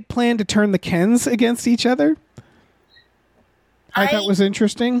their big plan to turn the Kens against each other? I thought was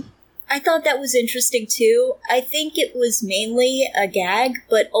interesting. I thought that was interesting too. I think it was mainly a gag,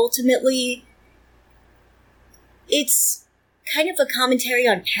 but ultimately it's kind of a commentary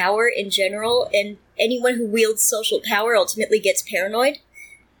on power in general, and anyone who wields social power ultimately gets paranoid.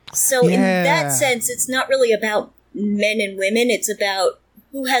 So in that sense, it's not really about men and women, it's about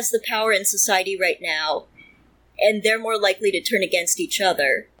who has the power in society right now, and they're more likely to turn against each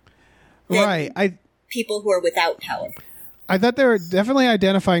other than people who are without power. I thought they were definitely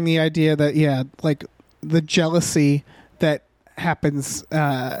identifying the idea that, like the jealousy that happens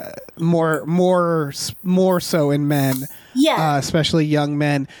more so in men, especially young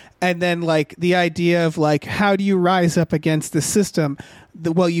men. And then like the idea of like, how do you rise up against the system?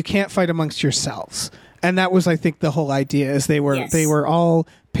 Well, you can't fight amongst yourselves. And that was, I think, the whole idea is they were all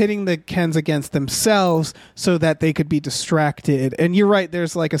pitting the Kens against themselves so that they could be distracted. And you're right.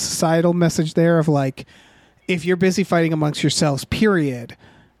 There's like a societal message there of like, if you're busy fighting amongst yourselves, period,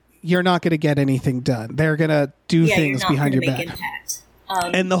 you're not going to get anything done. They're going to do things behind your back.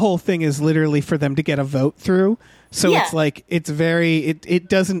 And the whole thing is literally for them to get a vote through. So it's like, it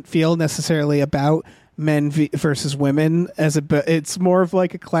doesn't feel necessarily about men versus women it's more of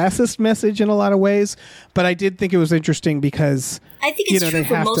like a classist message in a lot of ways. But I did think it was interesting because I think it's true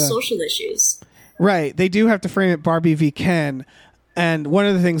for most social issues. Right. They do have to frame it Barbie v. Ken. And one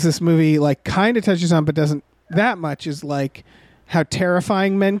of the things this movie like kind of touches on, but doesn't that much, is like how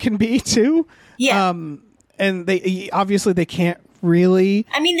terrifying men can be too. Yeah. And they can't really.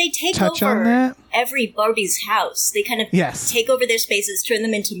 I mean, they take touch over on that. Every Barbie's house. They kind of take over their spaces, turn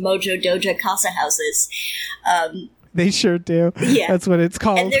them into Mojo Doja Casa houses. They sure do. Yeah. That's what it's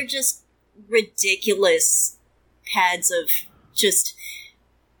called. And they're just ridiculous pads of just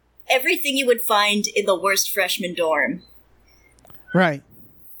everything you would find in the worst freshman dorm Right.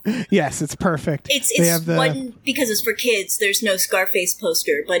 Yes, it's perfect. It's one, because it's for kids, there's no Scarface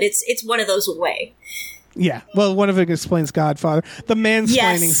poster, but it's one of those away. Yeah. Well, one of it explains Godfather. The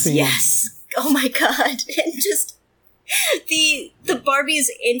mansplaining scene. Yes. Oh my god. And just the Barbies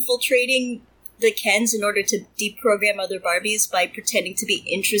infiltrating the Kens in order to deprogram other Barbies by pretending to be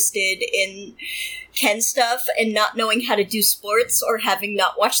interested in Ken stuff and not knowing how to do sports or having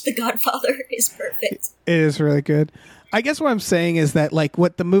not watched The Godfather is perfect. It is really good. I guess what I'm saying is that, like,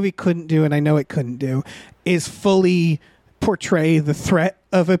 what the movie couldn't do, and I know it couldn't do, is fully portray the threat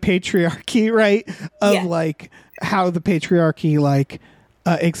of a patriarchy, right? Of like how the patriarchy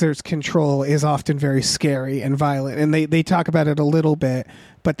exerts control is often very scary and violent, and they talk about it a little bit,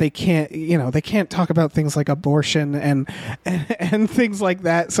 but they can't talk about things like abortion and things like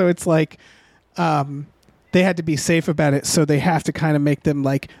that. So it's like they had to be safe about it, so they have to kind of make them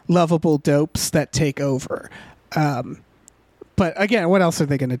like lovable dopes that take over. But again, what else are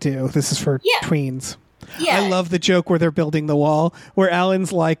they going to do? This is for tweens. Yeah. I love the joke where they're building the wall, where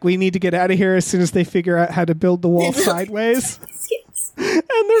Alan's like, we need to get out of here as soon as they figure out how to build the wall sideways. Yes.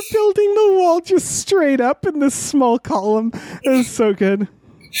 And they're building the wall just straight up in this small column. It was so good.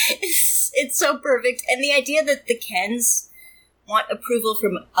 It's so perfect. And the idea that the Kens want approval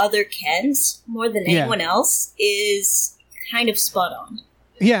from other Kens more than anyone else is kind of spot on.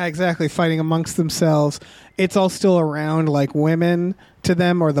 Yeah, exactly. Fighting amongst themselves. It's all still around like women to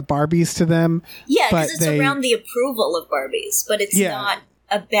them, or the Barbies to them. Yeah, because it's around the approval of Barbies, but it's not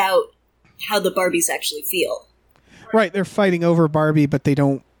about how the Barbies actually feel. Right, they're fighting over Barbie, but they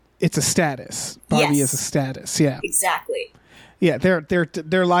don't. It's a status. Barbie is a status. Yeah, exactly. Yeah,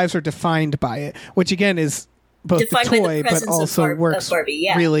 their lives are defined by it, which again is both defined the toy, but also works Barbie,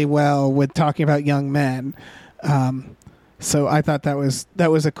 really well with talking about young men. So I thought that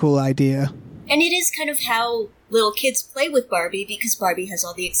was a cool idea. And it is kind of how little kids play with Barbie, because Barbie has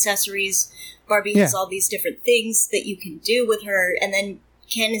all the accessories. Barbie has all these different things that you can do with her, and then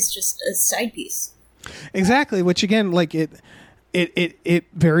Ken is just a side piece. Exactly, which again, like it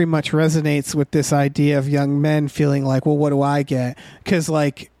very much resonates with this idea of young men feeling like, well, what do I get? Because,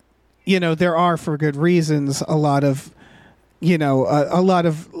 like, there are, for good reasons, a lot of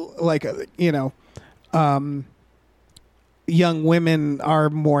young women are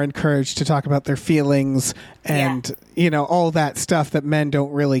more encouraged to talk about their feelings and all that stuff that men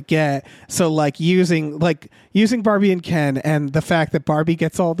don't really get. So like using Barbie and Ken, and the fact that Barbie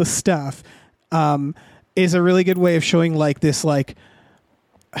gets all the stuff is a really good way of showing this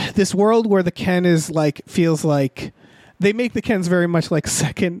world where the Ken is feels like they make the Kens very much like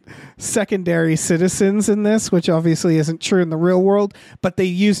secondary citizens in this, which obviously isn't true in the real world, but they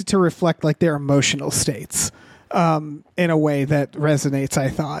use it to reflect their emotional states in a way that resonates, I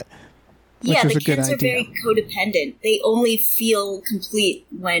thought. Yeah, the Kens are very codependent. They only feel complete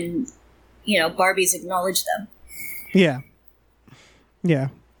when, Barbies acknowledge them. Yeah. Yeah.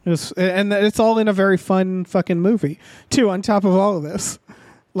 And it's all in a very fun fucking movie, too, on top of all of this.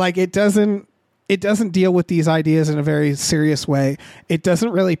 It doesn't deal with these ideas in a very serious way. It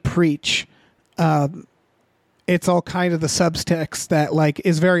doesn't really preach. It's all kind of the subtext that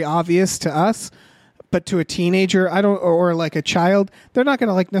is very obvious to us, but to a teenager, or a child, they're not going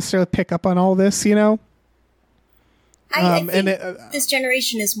to necessarily pick up on all this, I think this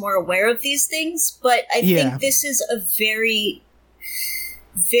generation is more aware of these things, but I think this is a very,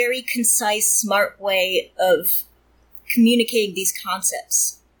 very concise, smart way of communicating these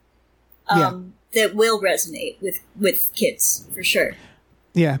concepts that will resonate with kids, for sure.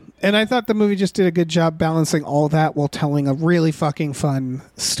 Yeah, and I thought the movie just did a good job balancing all that while telling a really fucking fun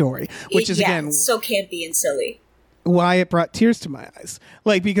story, which is again so campy and silly. Why it brought tears to my eyes,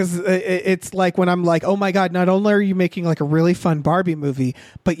 because it's when I'm oh my god, not only are you making a really fun Barbie movie,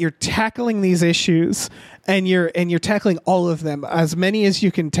 but you're tackling these issues, and you're tackling all of them, as many as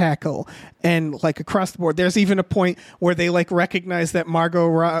you can tackle, and across the board. There's even a point where they recognize that Margot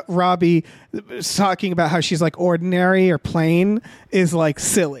Robbie talking about how she's ordinary or plain is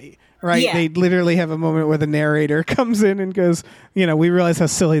silly. Right? Yeah. They literally have a moment where the narrator comes in and goes, we realize how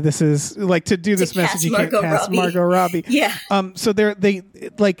silly this is. To do this message, you can't cast Margot Robbie. Yeah. So they're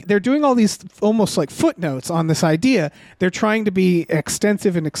doing all these almost footnotes on this idea. They're trying to be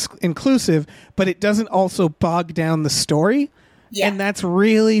extensive and inclusive, but it doesn't also bog down the story. Yeah. And that's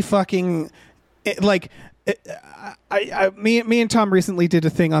really fucking me and Tom recently did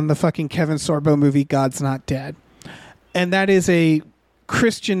a thing on the fucking Kevin Sorbo movie God's Not Dead, and that is a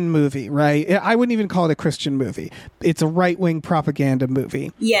Christian movie, right? I wouldn't even call it a Christian movie. It's a right-wing propaganda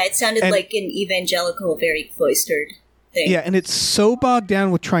movie. Yeah, it sounded like an evangelical, very cloistered. thing. Yeah, and it's so bogged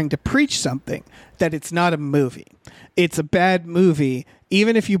down with trying to preach something that it's not a movie. It's a bad movie.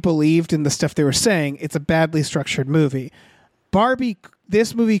 Even if you believed in the stuff they were saying, it's a badly structured movie. Barbie,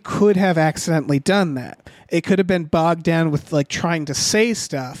 this movie could have accidentally done that. It could have been bogged down with like trying to say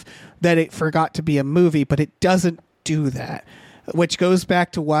stuff that it forgot to be a movie, but it doesn't do that, which goes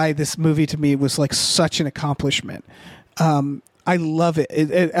back to why this movie to me was like such an accomplishment. I love it.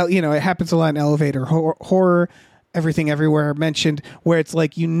 It happens a lot in elevator horror, Everything Everywhere mentioned, where it's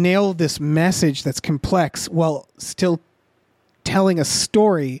like you nail this message that's complex while still telling a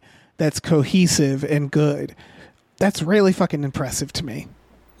story that's cohesive and good. That's really fucking impressive to me.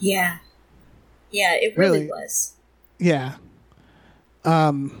 Yeah. Yeah, it really was. Yeah.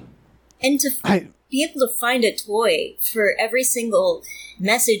 And to be able to find a toy for every single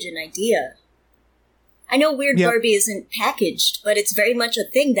message and idea. I know Weird Barbie isn't packaged, but it's very much a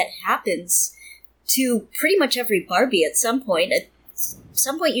thing that happens to pretty much every Barbie at some point. At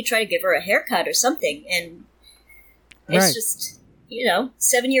some point you try to give her a haircut or something, and it's just,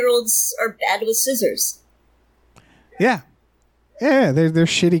 7-year-olds are bad with scissors. Yeah. Yeah, they're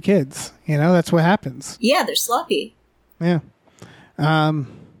shitty kids. That's what happens. Yeah, they're sloppy. Yeah.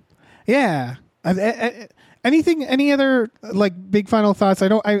 Yeah. Any other like big final thoughts?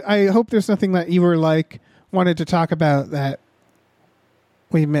 I hope there's nothing that you were like wanted to talk about that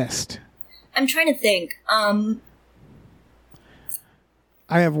we missed. I'm trying to think. I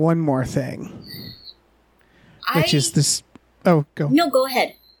have one more thing. Which is this. Oh, go. No, go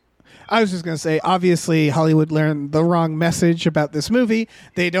ahead. I was just going to say, obviously, Hollywood learned the wrong message about this movie.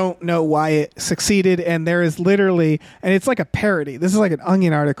 They don't know why it succeeded, and there is literally, and it's like a parody. This is like an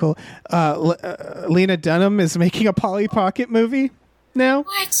Onion article. Lena Dunham is making a Polly Pocket movie now.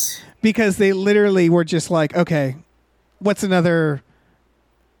 What? Because they literally were just like, okay, what's another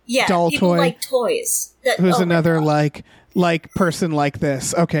doll people toy? Like toys. Who's another like person like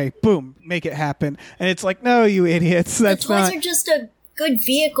this? Okay, boom, make it happen. And it's like, no, you idiots. That's the toys not. Are just a good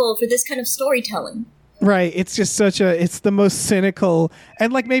vehicle for this kind of storytelling. Right. It's just it's the most cynical,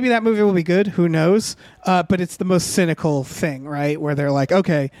 and like maybe that movie will be good, who knows? But it's the most cynical thing, right? Where they're like,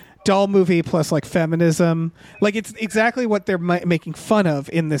 okay, doll movie plus like feminism. Like it's exactly what they're making fun of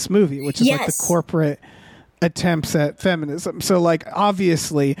in this movie, which is like the corporate attempts at feminism. So like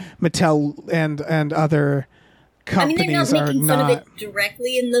obviously Mattel and other companies they're not making fun of not it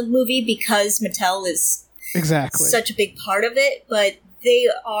directly in the movie because Mattel is exactly such a big part of it, but they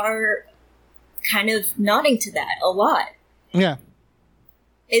are kind of nodding to that a lot. Yeah.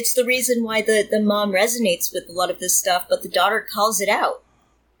 It's the reason why the mom resonates with a lot of this stuff, but the daughter calls it out.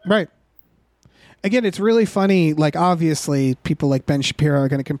 Right. Again, it's really funny. Like, obviously, people like Ben Shapiro are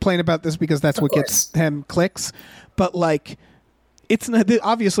going to complain about this because that's what gets him clicks. But, like, it's not,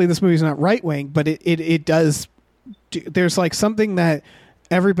 obviously this movie's not right-wing, but it does. There's, like, something that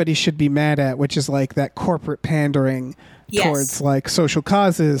everybody should be mad at, which is, like, that corporate pandering towards, like, social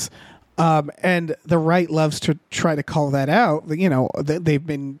causes. And the right loves to try to call that out. They've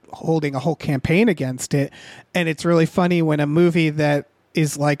been holding a whole campaign against it. And it's really funny when a movie that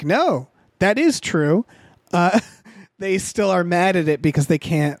is like, no, that is true. They still are mad at it because they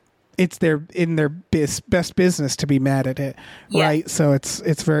can't. It's in their best business to be mad at it, right? So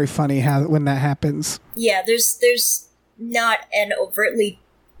it's very funny when that happens. Yeah, there's not an overtly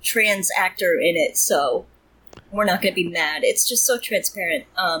trans actor in it, so we're not going to be mad. It's just so transparent.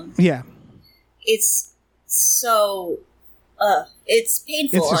 It's so it's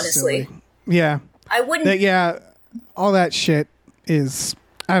painful, it's honestly. Silly. Yeah, I wouldn't. All that shit is.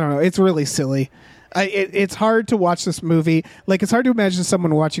 I don't know. It's really silly. It's hard to watch this movie. Like, it's hard to imagine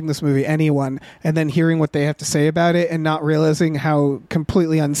someone watching this movie, anyone, and then hearing what they have to say about it and not realizing how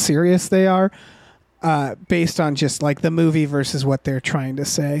completely unserious they are based on just, like, the movie versus what they're trying to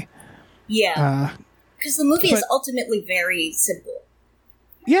say. Yeah. Because the movie is ultimately very simple.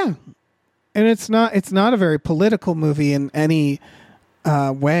 Yeah. And it's not a very political movie in any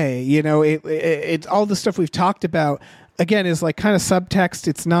way. It's all the stuff we've talked about, again, is, like, kind of subtext.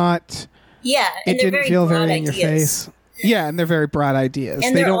 It's not... Yeah, and it didn't feel very in your face. Yeah, and they're very broad ideas.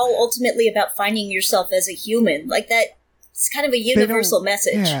 And they're all ultimately about finding yourself as a human. Like that, it's kind of a universal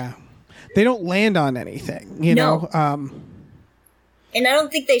message. Yeah, they don't land on anything, you know. And I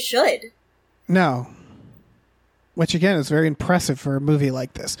don't think they should. No. Which again is very impressive for a movie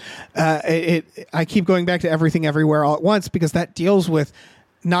like this. I keep going back to Everything Everywhere All at Once because that deals with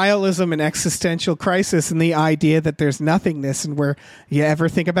nihilism and existential crisis and the idea that there's nothingness and where you ever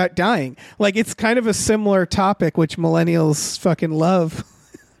think about dying. Like, it's kind of a similar topic which millennials fucking love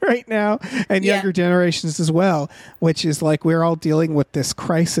right now, and younger generations as well, which is like we're all dealing with this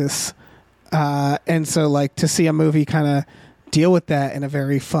crisis And so like to see a movie kind of deal with that in a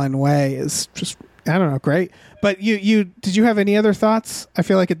very fun way is just, I don't know, great. But you did you have any other thoughts? I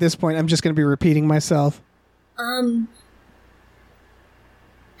feel like at this point I'm just going to be repeating myself. I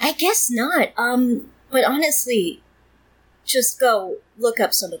guess not. But honestly, just go look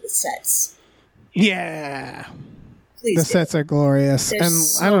up some of the sets. Yeah. Please The do. sets are glorious. They're and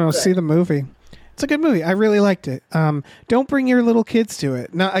so I don't know, good. see the movie. It's a good movie. I really liked it. Don't bring your little kids to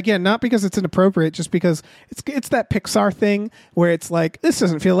it. Not because it's inappropriate, just because it's that Pixar thing where it's like, this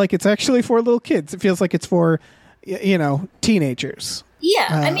doesn't feel like it's actually for little kids. It feels like it's for, teenagers. Yeah,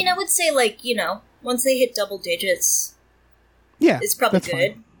 I mean, I would say, like, once they hit double digits, Yeah, it's probably that's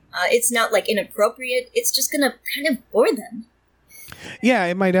good. fine. It's not, like, inappropriate. It's just gonna kind of bore them. Yeah,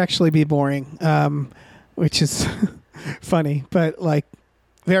 it might actually be boring, which is funny, but like,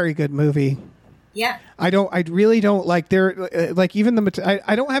 very good movie. Yeah. I really don't like like even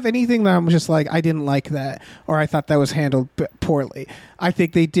I don't have anything that I'm just like, I didn't like that, or I thought that was handled poorly. I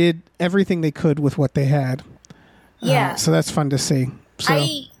think they did everything they could with what they had. Yeah. So that's fun to see. So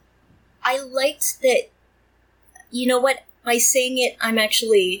I liked that, you know what, by saying it, I'm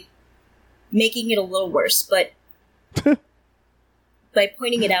actually making it a little worse, but by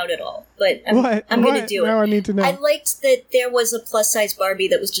pointing it out at all. But I'm going to do it. Now I need to know. I liked that there was a plus-size Barbie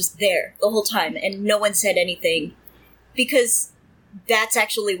that was just there the whole time, and no one said anything, because that's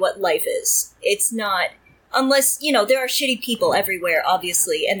actually what life is. It's not, unless, there are shitty people everywhere,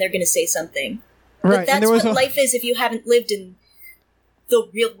 obviously, and they're going to say something. Right, But that's what life is if you haven't lived in the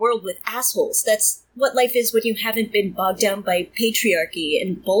real world with assholes. That's what life is when you haven't been bogged down by patriarchy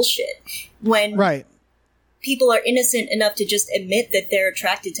and bullshit. When right. people are innocent enough to just admit that they're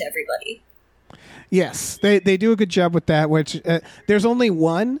attracted to everybody. Yes, they do a good job with that, which there's only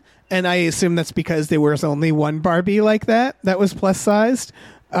one, and I assume that's because there was only one Barbie like that was plus-sized.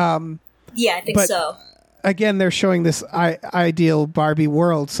 Yeah, I think but so. Again, they're showing this ideal Barbie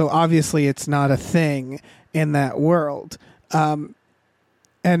world, so obviously it's not a thing in that world.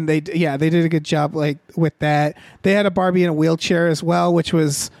 And they did a good job like with that. They had a Barbie in a wheelchair as well, which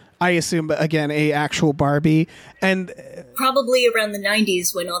was, I assume, again, a actual Barbie. And Probably around the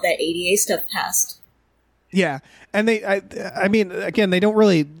 90s when all that ADA stuff passed. yeah, and I mean, again, they don't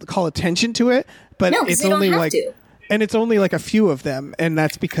really call attention to it, but No, 'cause it's they don't only have like, to. and it's only like a few of them, and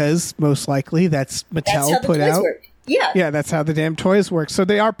that's because most likely that's Mattel That's how the put toys out. work. Yeah. Yeah, that's how the damn toys work. So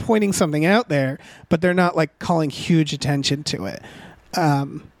they are pointing something out there, but they're not like calling huge attention to it.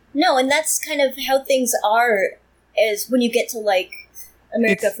 No, and that's kind of how things are as when you get to, like,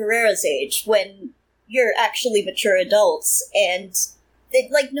 America Ferrera's age, when you're actually mature adults, and,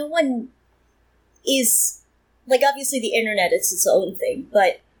 like, no one is, like, obviously the internet is its own thing,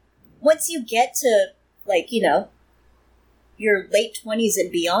 but once you get to, like, your late 20s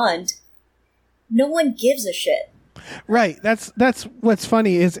and beyond, no one gives a shit. Right. That's what's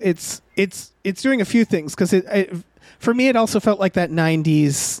funny is it's doing a few things, because for me it also felt like that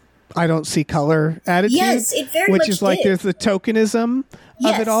 90s I don't see color attitude. Yes, it very which much is like did. there's the tokenism of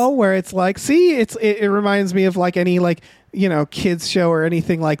Yes. it all, where it's like, see, it reminds me of like any like kids show or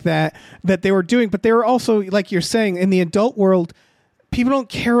anything like that they were doing, but they were also, like you're saying, in the adult world, people don't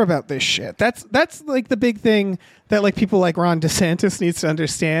care about this shit. That's like the big thing that like people like Ron DeSantis needs to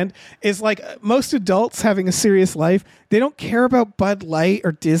understand is like most adults having a serious life, they don't care about Bud Light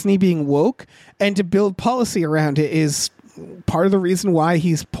or Disney being woke, and to build policy around it is part of the reason why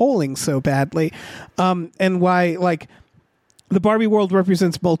he's polling so badly, and why like the Barbie world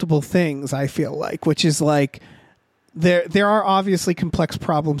represents multiple things. I feel like, which is like there are obviously complex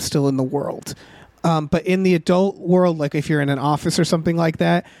problems still in the world. But in the adult world, like if you're in an office or something like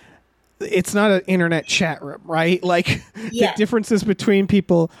that, it's not an internet chat room, right? Like Yeah. the differences between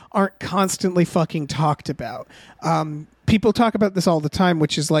people aren't constantly fucking talked about. People talk about this all the time,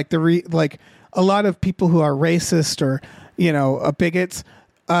 which is like like a lot of people who are racist or bigots.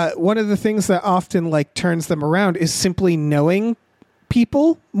 One of the things that often like turns them around is simply knowing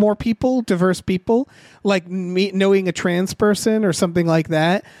more people, diverse people, like knowing a trans person or something like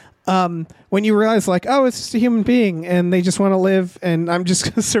that. When you realize like, oh, it's just a human being and they just want to live, and I'm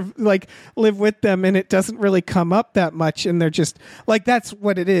just gonna live with them, and it doesn't really come up that much, and they're just like, that's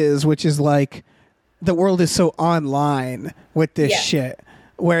what it is, which is like the world is so online with this shit,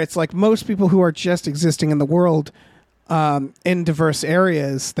 where it's like most people who are just existing in the world, in diverse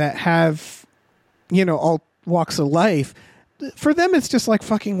areas that have, all walks of life, for them it's just like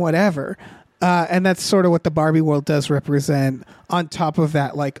fucking whatever. And that's sort of what the Barbie world does represent, on top of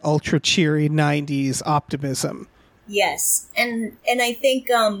that like ultra cheery 90s optimism. Yes, and I think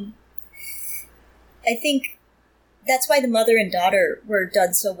that's why the mother and daughter were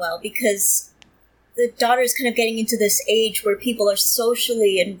done so well, because the daughter's kind of getting into this age where people are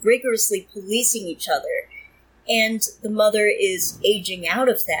socially and rigorously policing each other, and the mother is aging out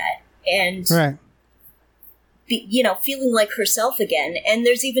of that and Right. feeling like herself again. And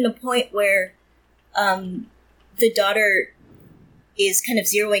there's even a point where the daughter is kind of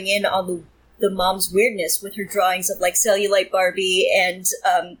zeroing in on the mom's weirdness with her drawings of like cellulite Barbie and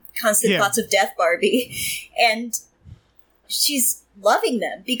constant thoughts of death Barbie, and she's loving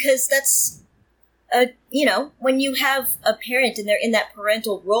them because that's when you have a parent and they're in that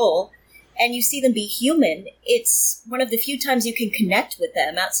parental role and you see them be human, it's one of the few times you can connect with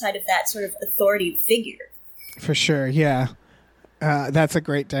them outside of that sort of authority figure. For sure, yeah. That's a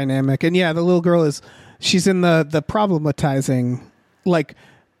great dynamic. And yeah, the little girl she's in the problematizing, like,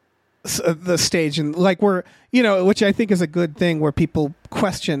 the stage, and like which I think is a good thing, where people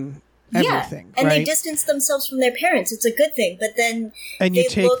question everything. And right? they distance themselves from their parents. It's a good thing. But then you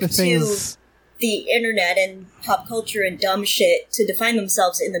take look the things... to the internet and pop culture and dumb shit to define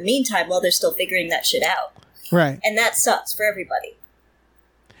themselves in the meantime while they're still figuring that shit out. Right. And that sucks for everybody.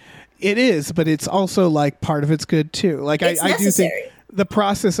 It is, but it's also like part of it's good too. Like I do think the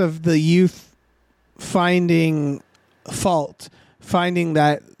process of the youth finding fault, finding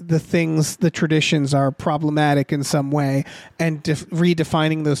that the traditions are problematic in some way, and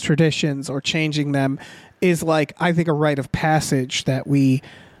redefining those traditions or changing them is, like, I think, a rite of passage that we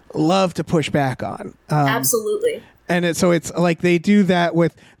love to push back on. Absolutely. And so it's like they do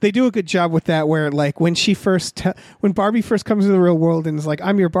a good job with that, where like when Barbie first comes into the real world and is like,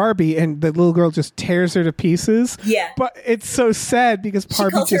 I'm your Barbie, and the little girl just tears her to pieces. Yeah. But it's so sad because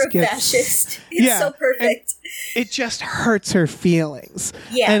Barbie just gets fascist. It's so perfect. It just hurts her feelings.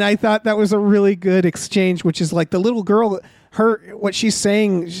 Yeah. And I thought that was a really good exchange, which is like the little girl, what she's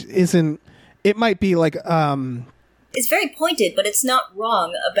saying it might be like, it's very pointed, but it's not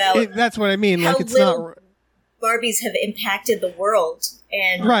wrong about that's what I mean. How like, it's little not Barbies have impacted the world,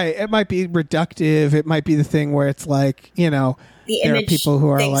 and right. It might be reductive. It might be the thing where it's like, the there are people who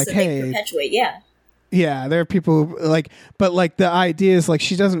are like, hey, perpetuate, yeah, there are people who, like, but like the idea is like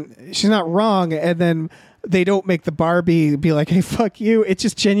she's not wrong, and then they don't make the Barbie be like, hey, fuck you. It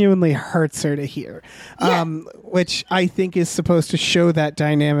just genuinely hurts her to hear, which I think is supposed to show that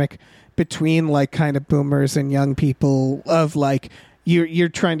dynamic between like kind of boomers and young people of like, you're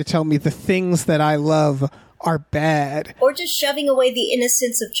trying to tell me the things that I love are bad, or just shoving away the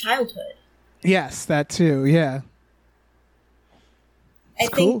innocence of childhood. Yes, that too. Yeah, I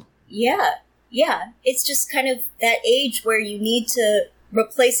think cool. Yeah. It's just kind of that age where you need to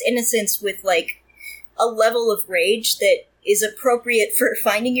replace innocence with like a level of rage that is appropriate for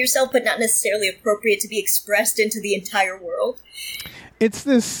finding yourself, but not necessarily appropriate to be expressed into the entire world. It's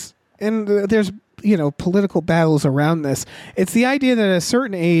this, and there's political battles around this. It's the idea that at a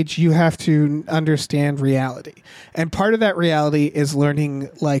certain age you have to understand reality, and part of that reality is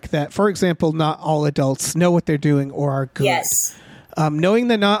learning like that. For example, not all adults know what they're doing or are good. Yes. Knowing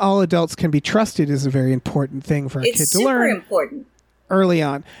that not all adults can be trusted is a very important thing for a kid to learn. It's super important early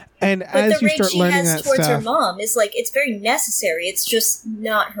on. And but as you the start learning that towards stuff, her mom is like, it's very necessary. It's just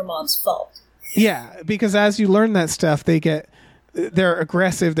not her mom's fault. Yeah, because as you learn that stuff, they're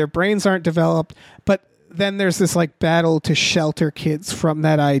aggressive, their brains aren't developed, but then there's this like battle to shelter kids from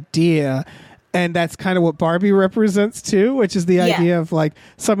that idea, and that's kind of what Barbie represents too, which is the idea of like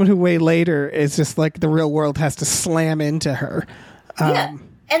someone who way later is just like the real world has to slam into her.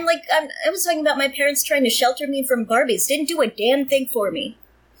 And like I was talking about my parents trying to shelter me from Barbies. Didn't do a damn thing for me.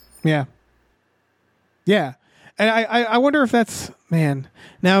 Yeah. And I wonder if that's, man,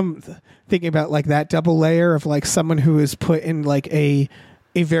 now I'm thinking about like that double layer of like someone who is put in like a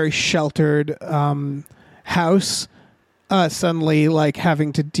very sheltered house, suddenly like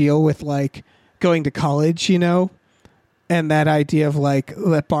having to deal with like going to college, and that idea of like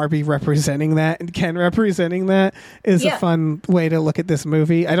that Barbie representing that and Ken representing that is a fun way to look at this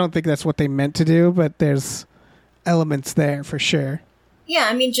movie. I don't think that's what they meant to do, but there's elements there for sure. Yeah,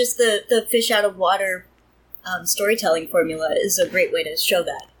 I mean, just the fish out of water storytelling formula is a great way to show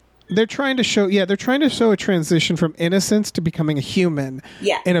that. They're trying to show a transition from innocence to becoming a human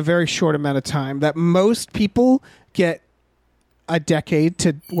in a very short amount of time that most people get a decade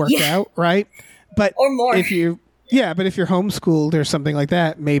to work out, right? But or more. But if you're homeschooled or something like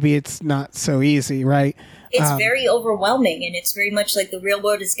that, maybe it's not so easy, right? It's very overwhelming, and it's very much like the real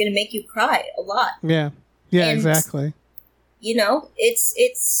world is going to make you cry a lot. Yeah, and, exactly.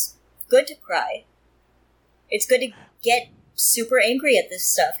 It's good to cry. It's good to get super angry at this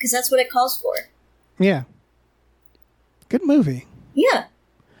stuff, because that's what it calls for. Yeah. Good movie. Yeah.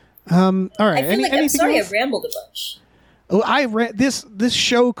 All right. I feel like I'm sorry else? I rambled a bunch. Well, this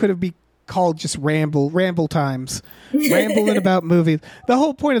show could called just ramble times, rambling about movies. The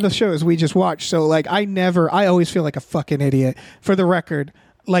whole point of the show is we just watch. So like, I always feel like a fucking idiot. For the record,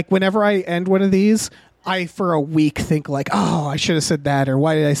 like whenever I end one of these, I for a week think like, oh, I should have said that, or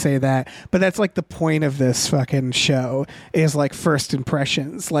why did I say that? But that's like the point of this fucking show is like first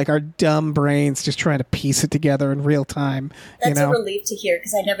impressions, like our dumb brains just trying to piece it together in real time. That's a relief to hear,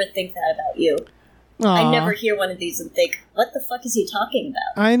 because I never think that about you. Aww. I never hear one of these and think, what the fuck is he talking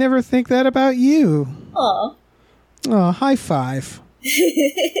about? I never think that about you. Aw. Oh, high five.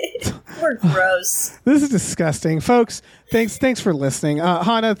 We're gross. This is disgusting. Folks, thanks for listening.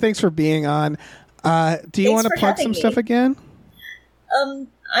 Hana, thanks for being on. Do you want to plug some stuff again?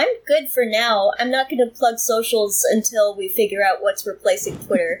 I'm good for now. I'm not going to plug socials until we figure out what's replacing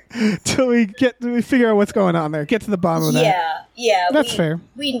Twitter. Till we figure out what's going on there. Get to the bottom of that. Yeah. That's fair.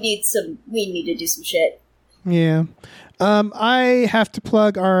 We need to do some shit. Yeah. I have to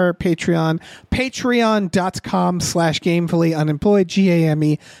plug our Patreon,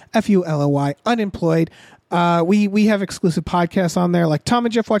 patreon.com/gamefullyunemployed, GAMEFULOY, unemployed. We have exclusive podcasts on there, like Tom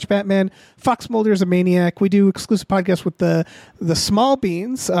and Jeff Watch Batman, Fox Mulder is a Maniac. We do exclusive podcasts with the Small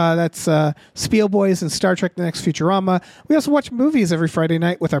Beans. That's Spiel Boys and Star Trek: The Next Futurama. We also watch movies every Friday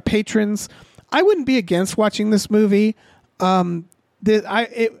night with our patrons. I wouldn't be against watching this movie.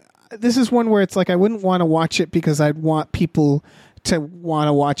 This is one where it's like I wouldn't want to watch it because I'd want people to want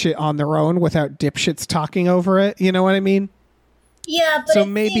to watch it on their own without dipshits talking over it. You know what I mean? Yeah, but so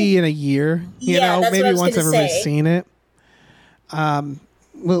maybe in a year, maybe once everybody's seen it,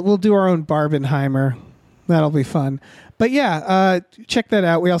 we'll do our own Barbenheimer. That'll be fun. But yeah, check that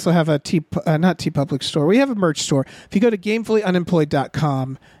out. We also have a not TeePublic store. We have a merch store. If you go to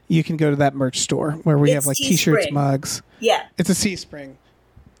gamefullyunemployed.com, you can go to that merch store where we have like t-shirts, mugs. Yeah, it's a Teespring,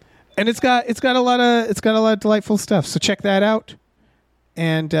 and it's got a lot of delightful stuff. So check that out.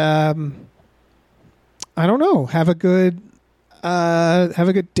 And I don't know. Have a good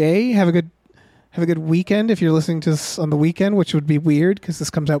day. Have a good weekend if you're listening to this on the weekend, which would be weird because this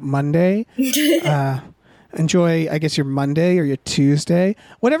comes out Monday. Enjoy, I guess, your Monday or your Tuesday.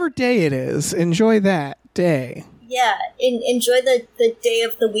 Whatever day it is, enjoy that day. Yeah, enjoy the day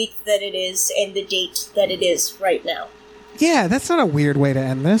of the week that it is and the date that it is right now. Yeah, that's not a weird way to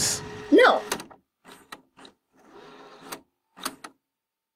end this. No.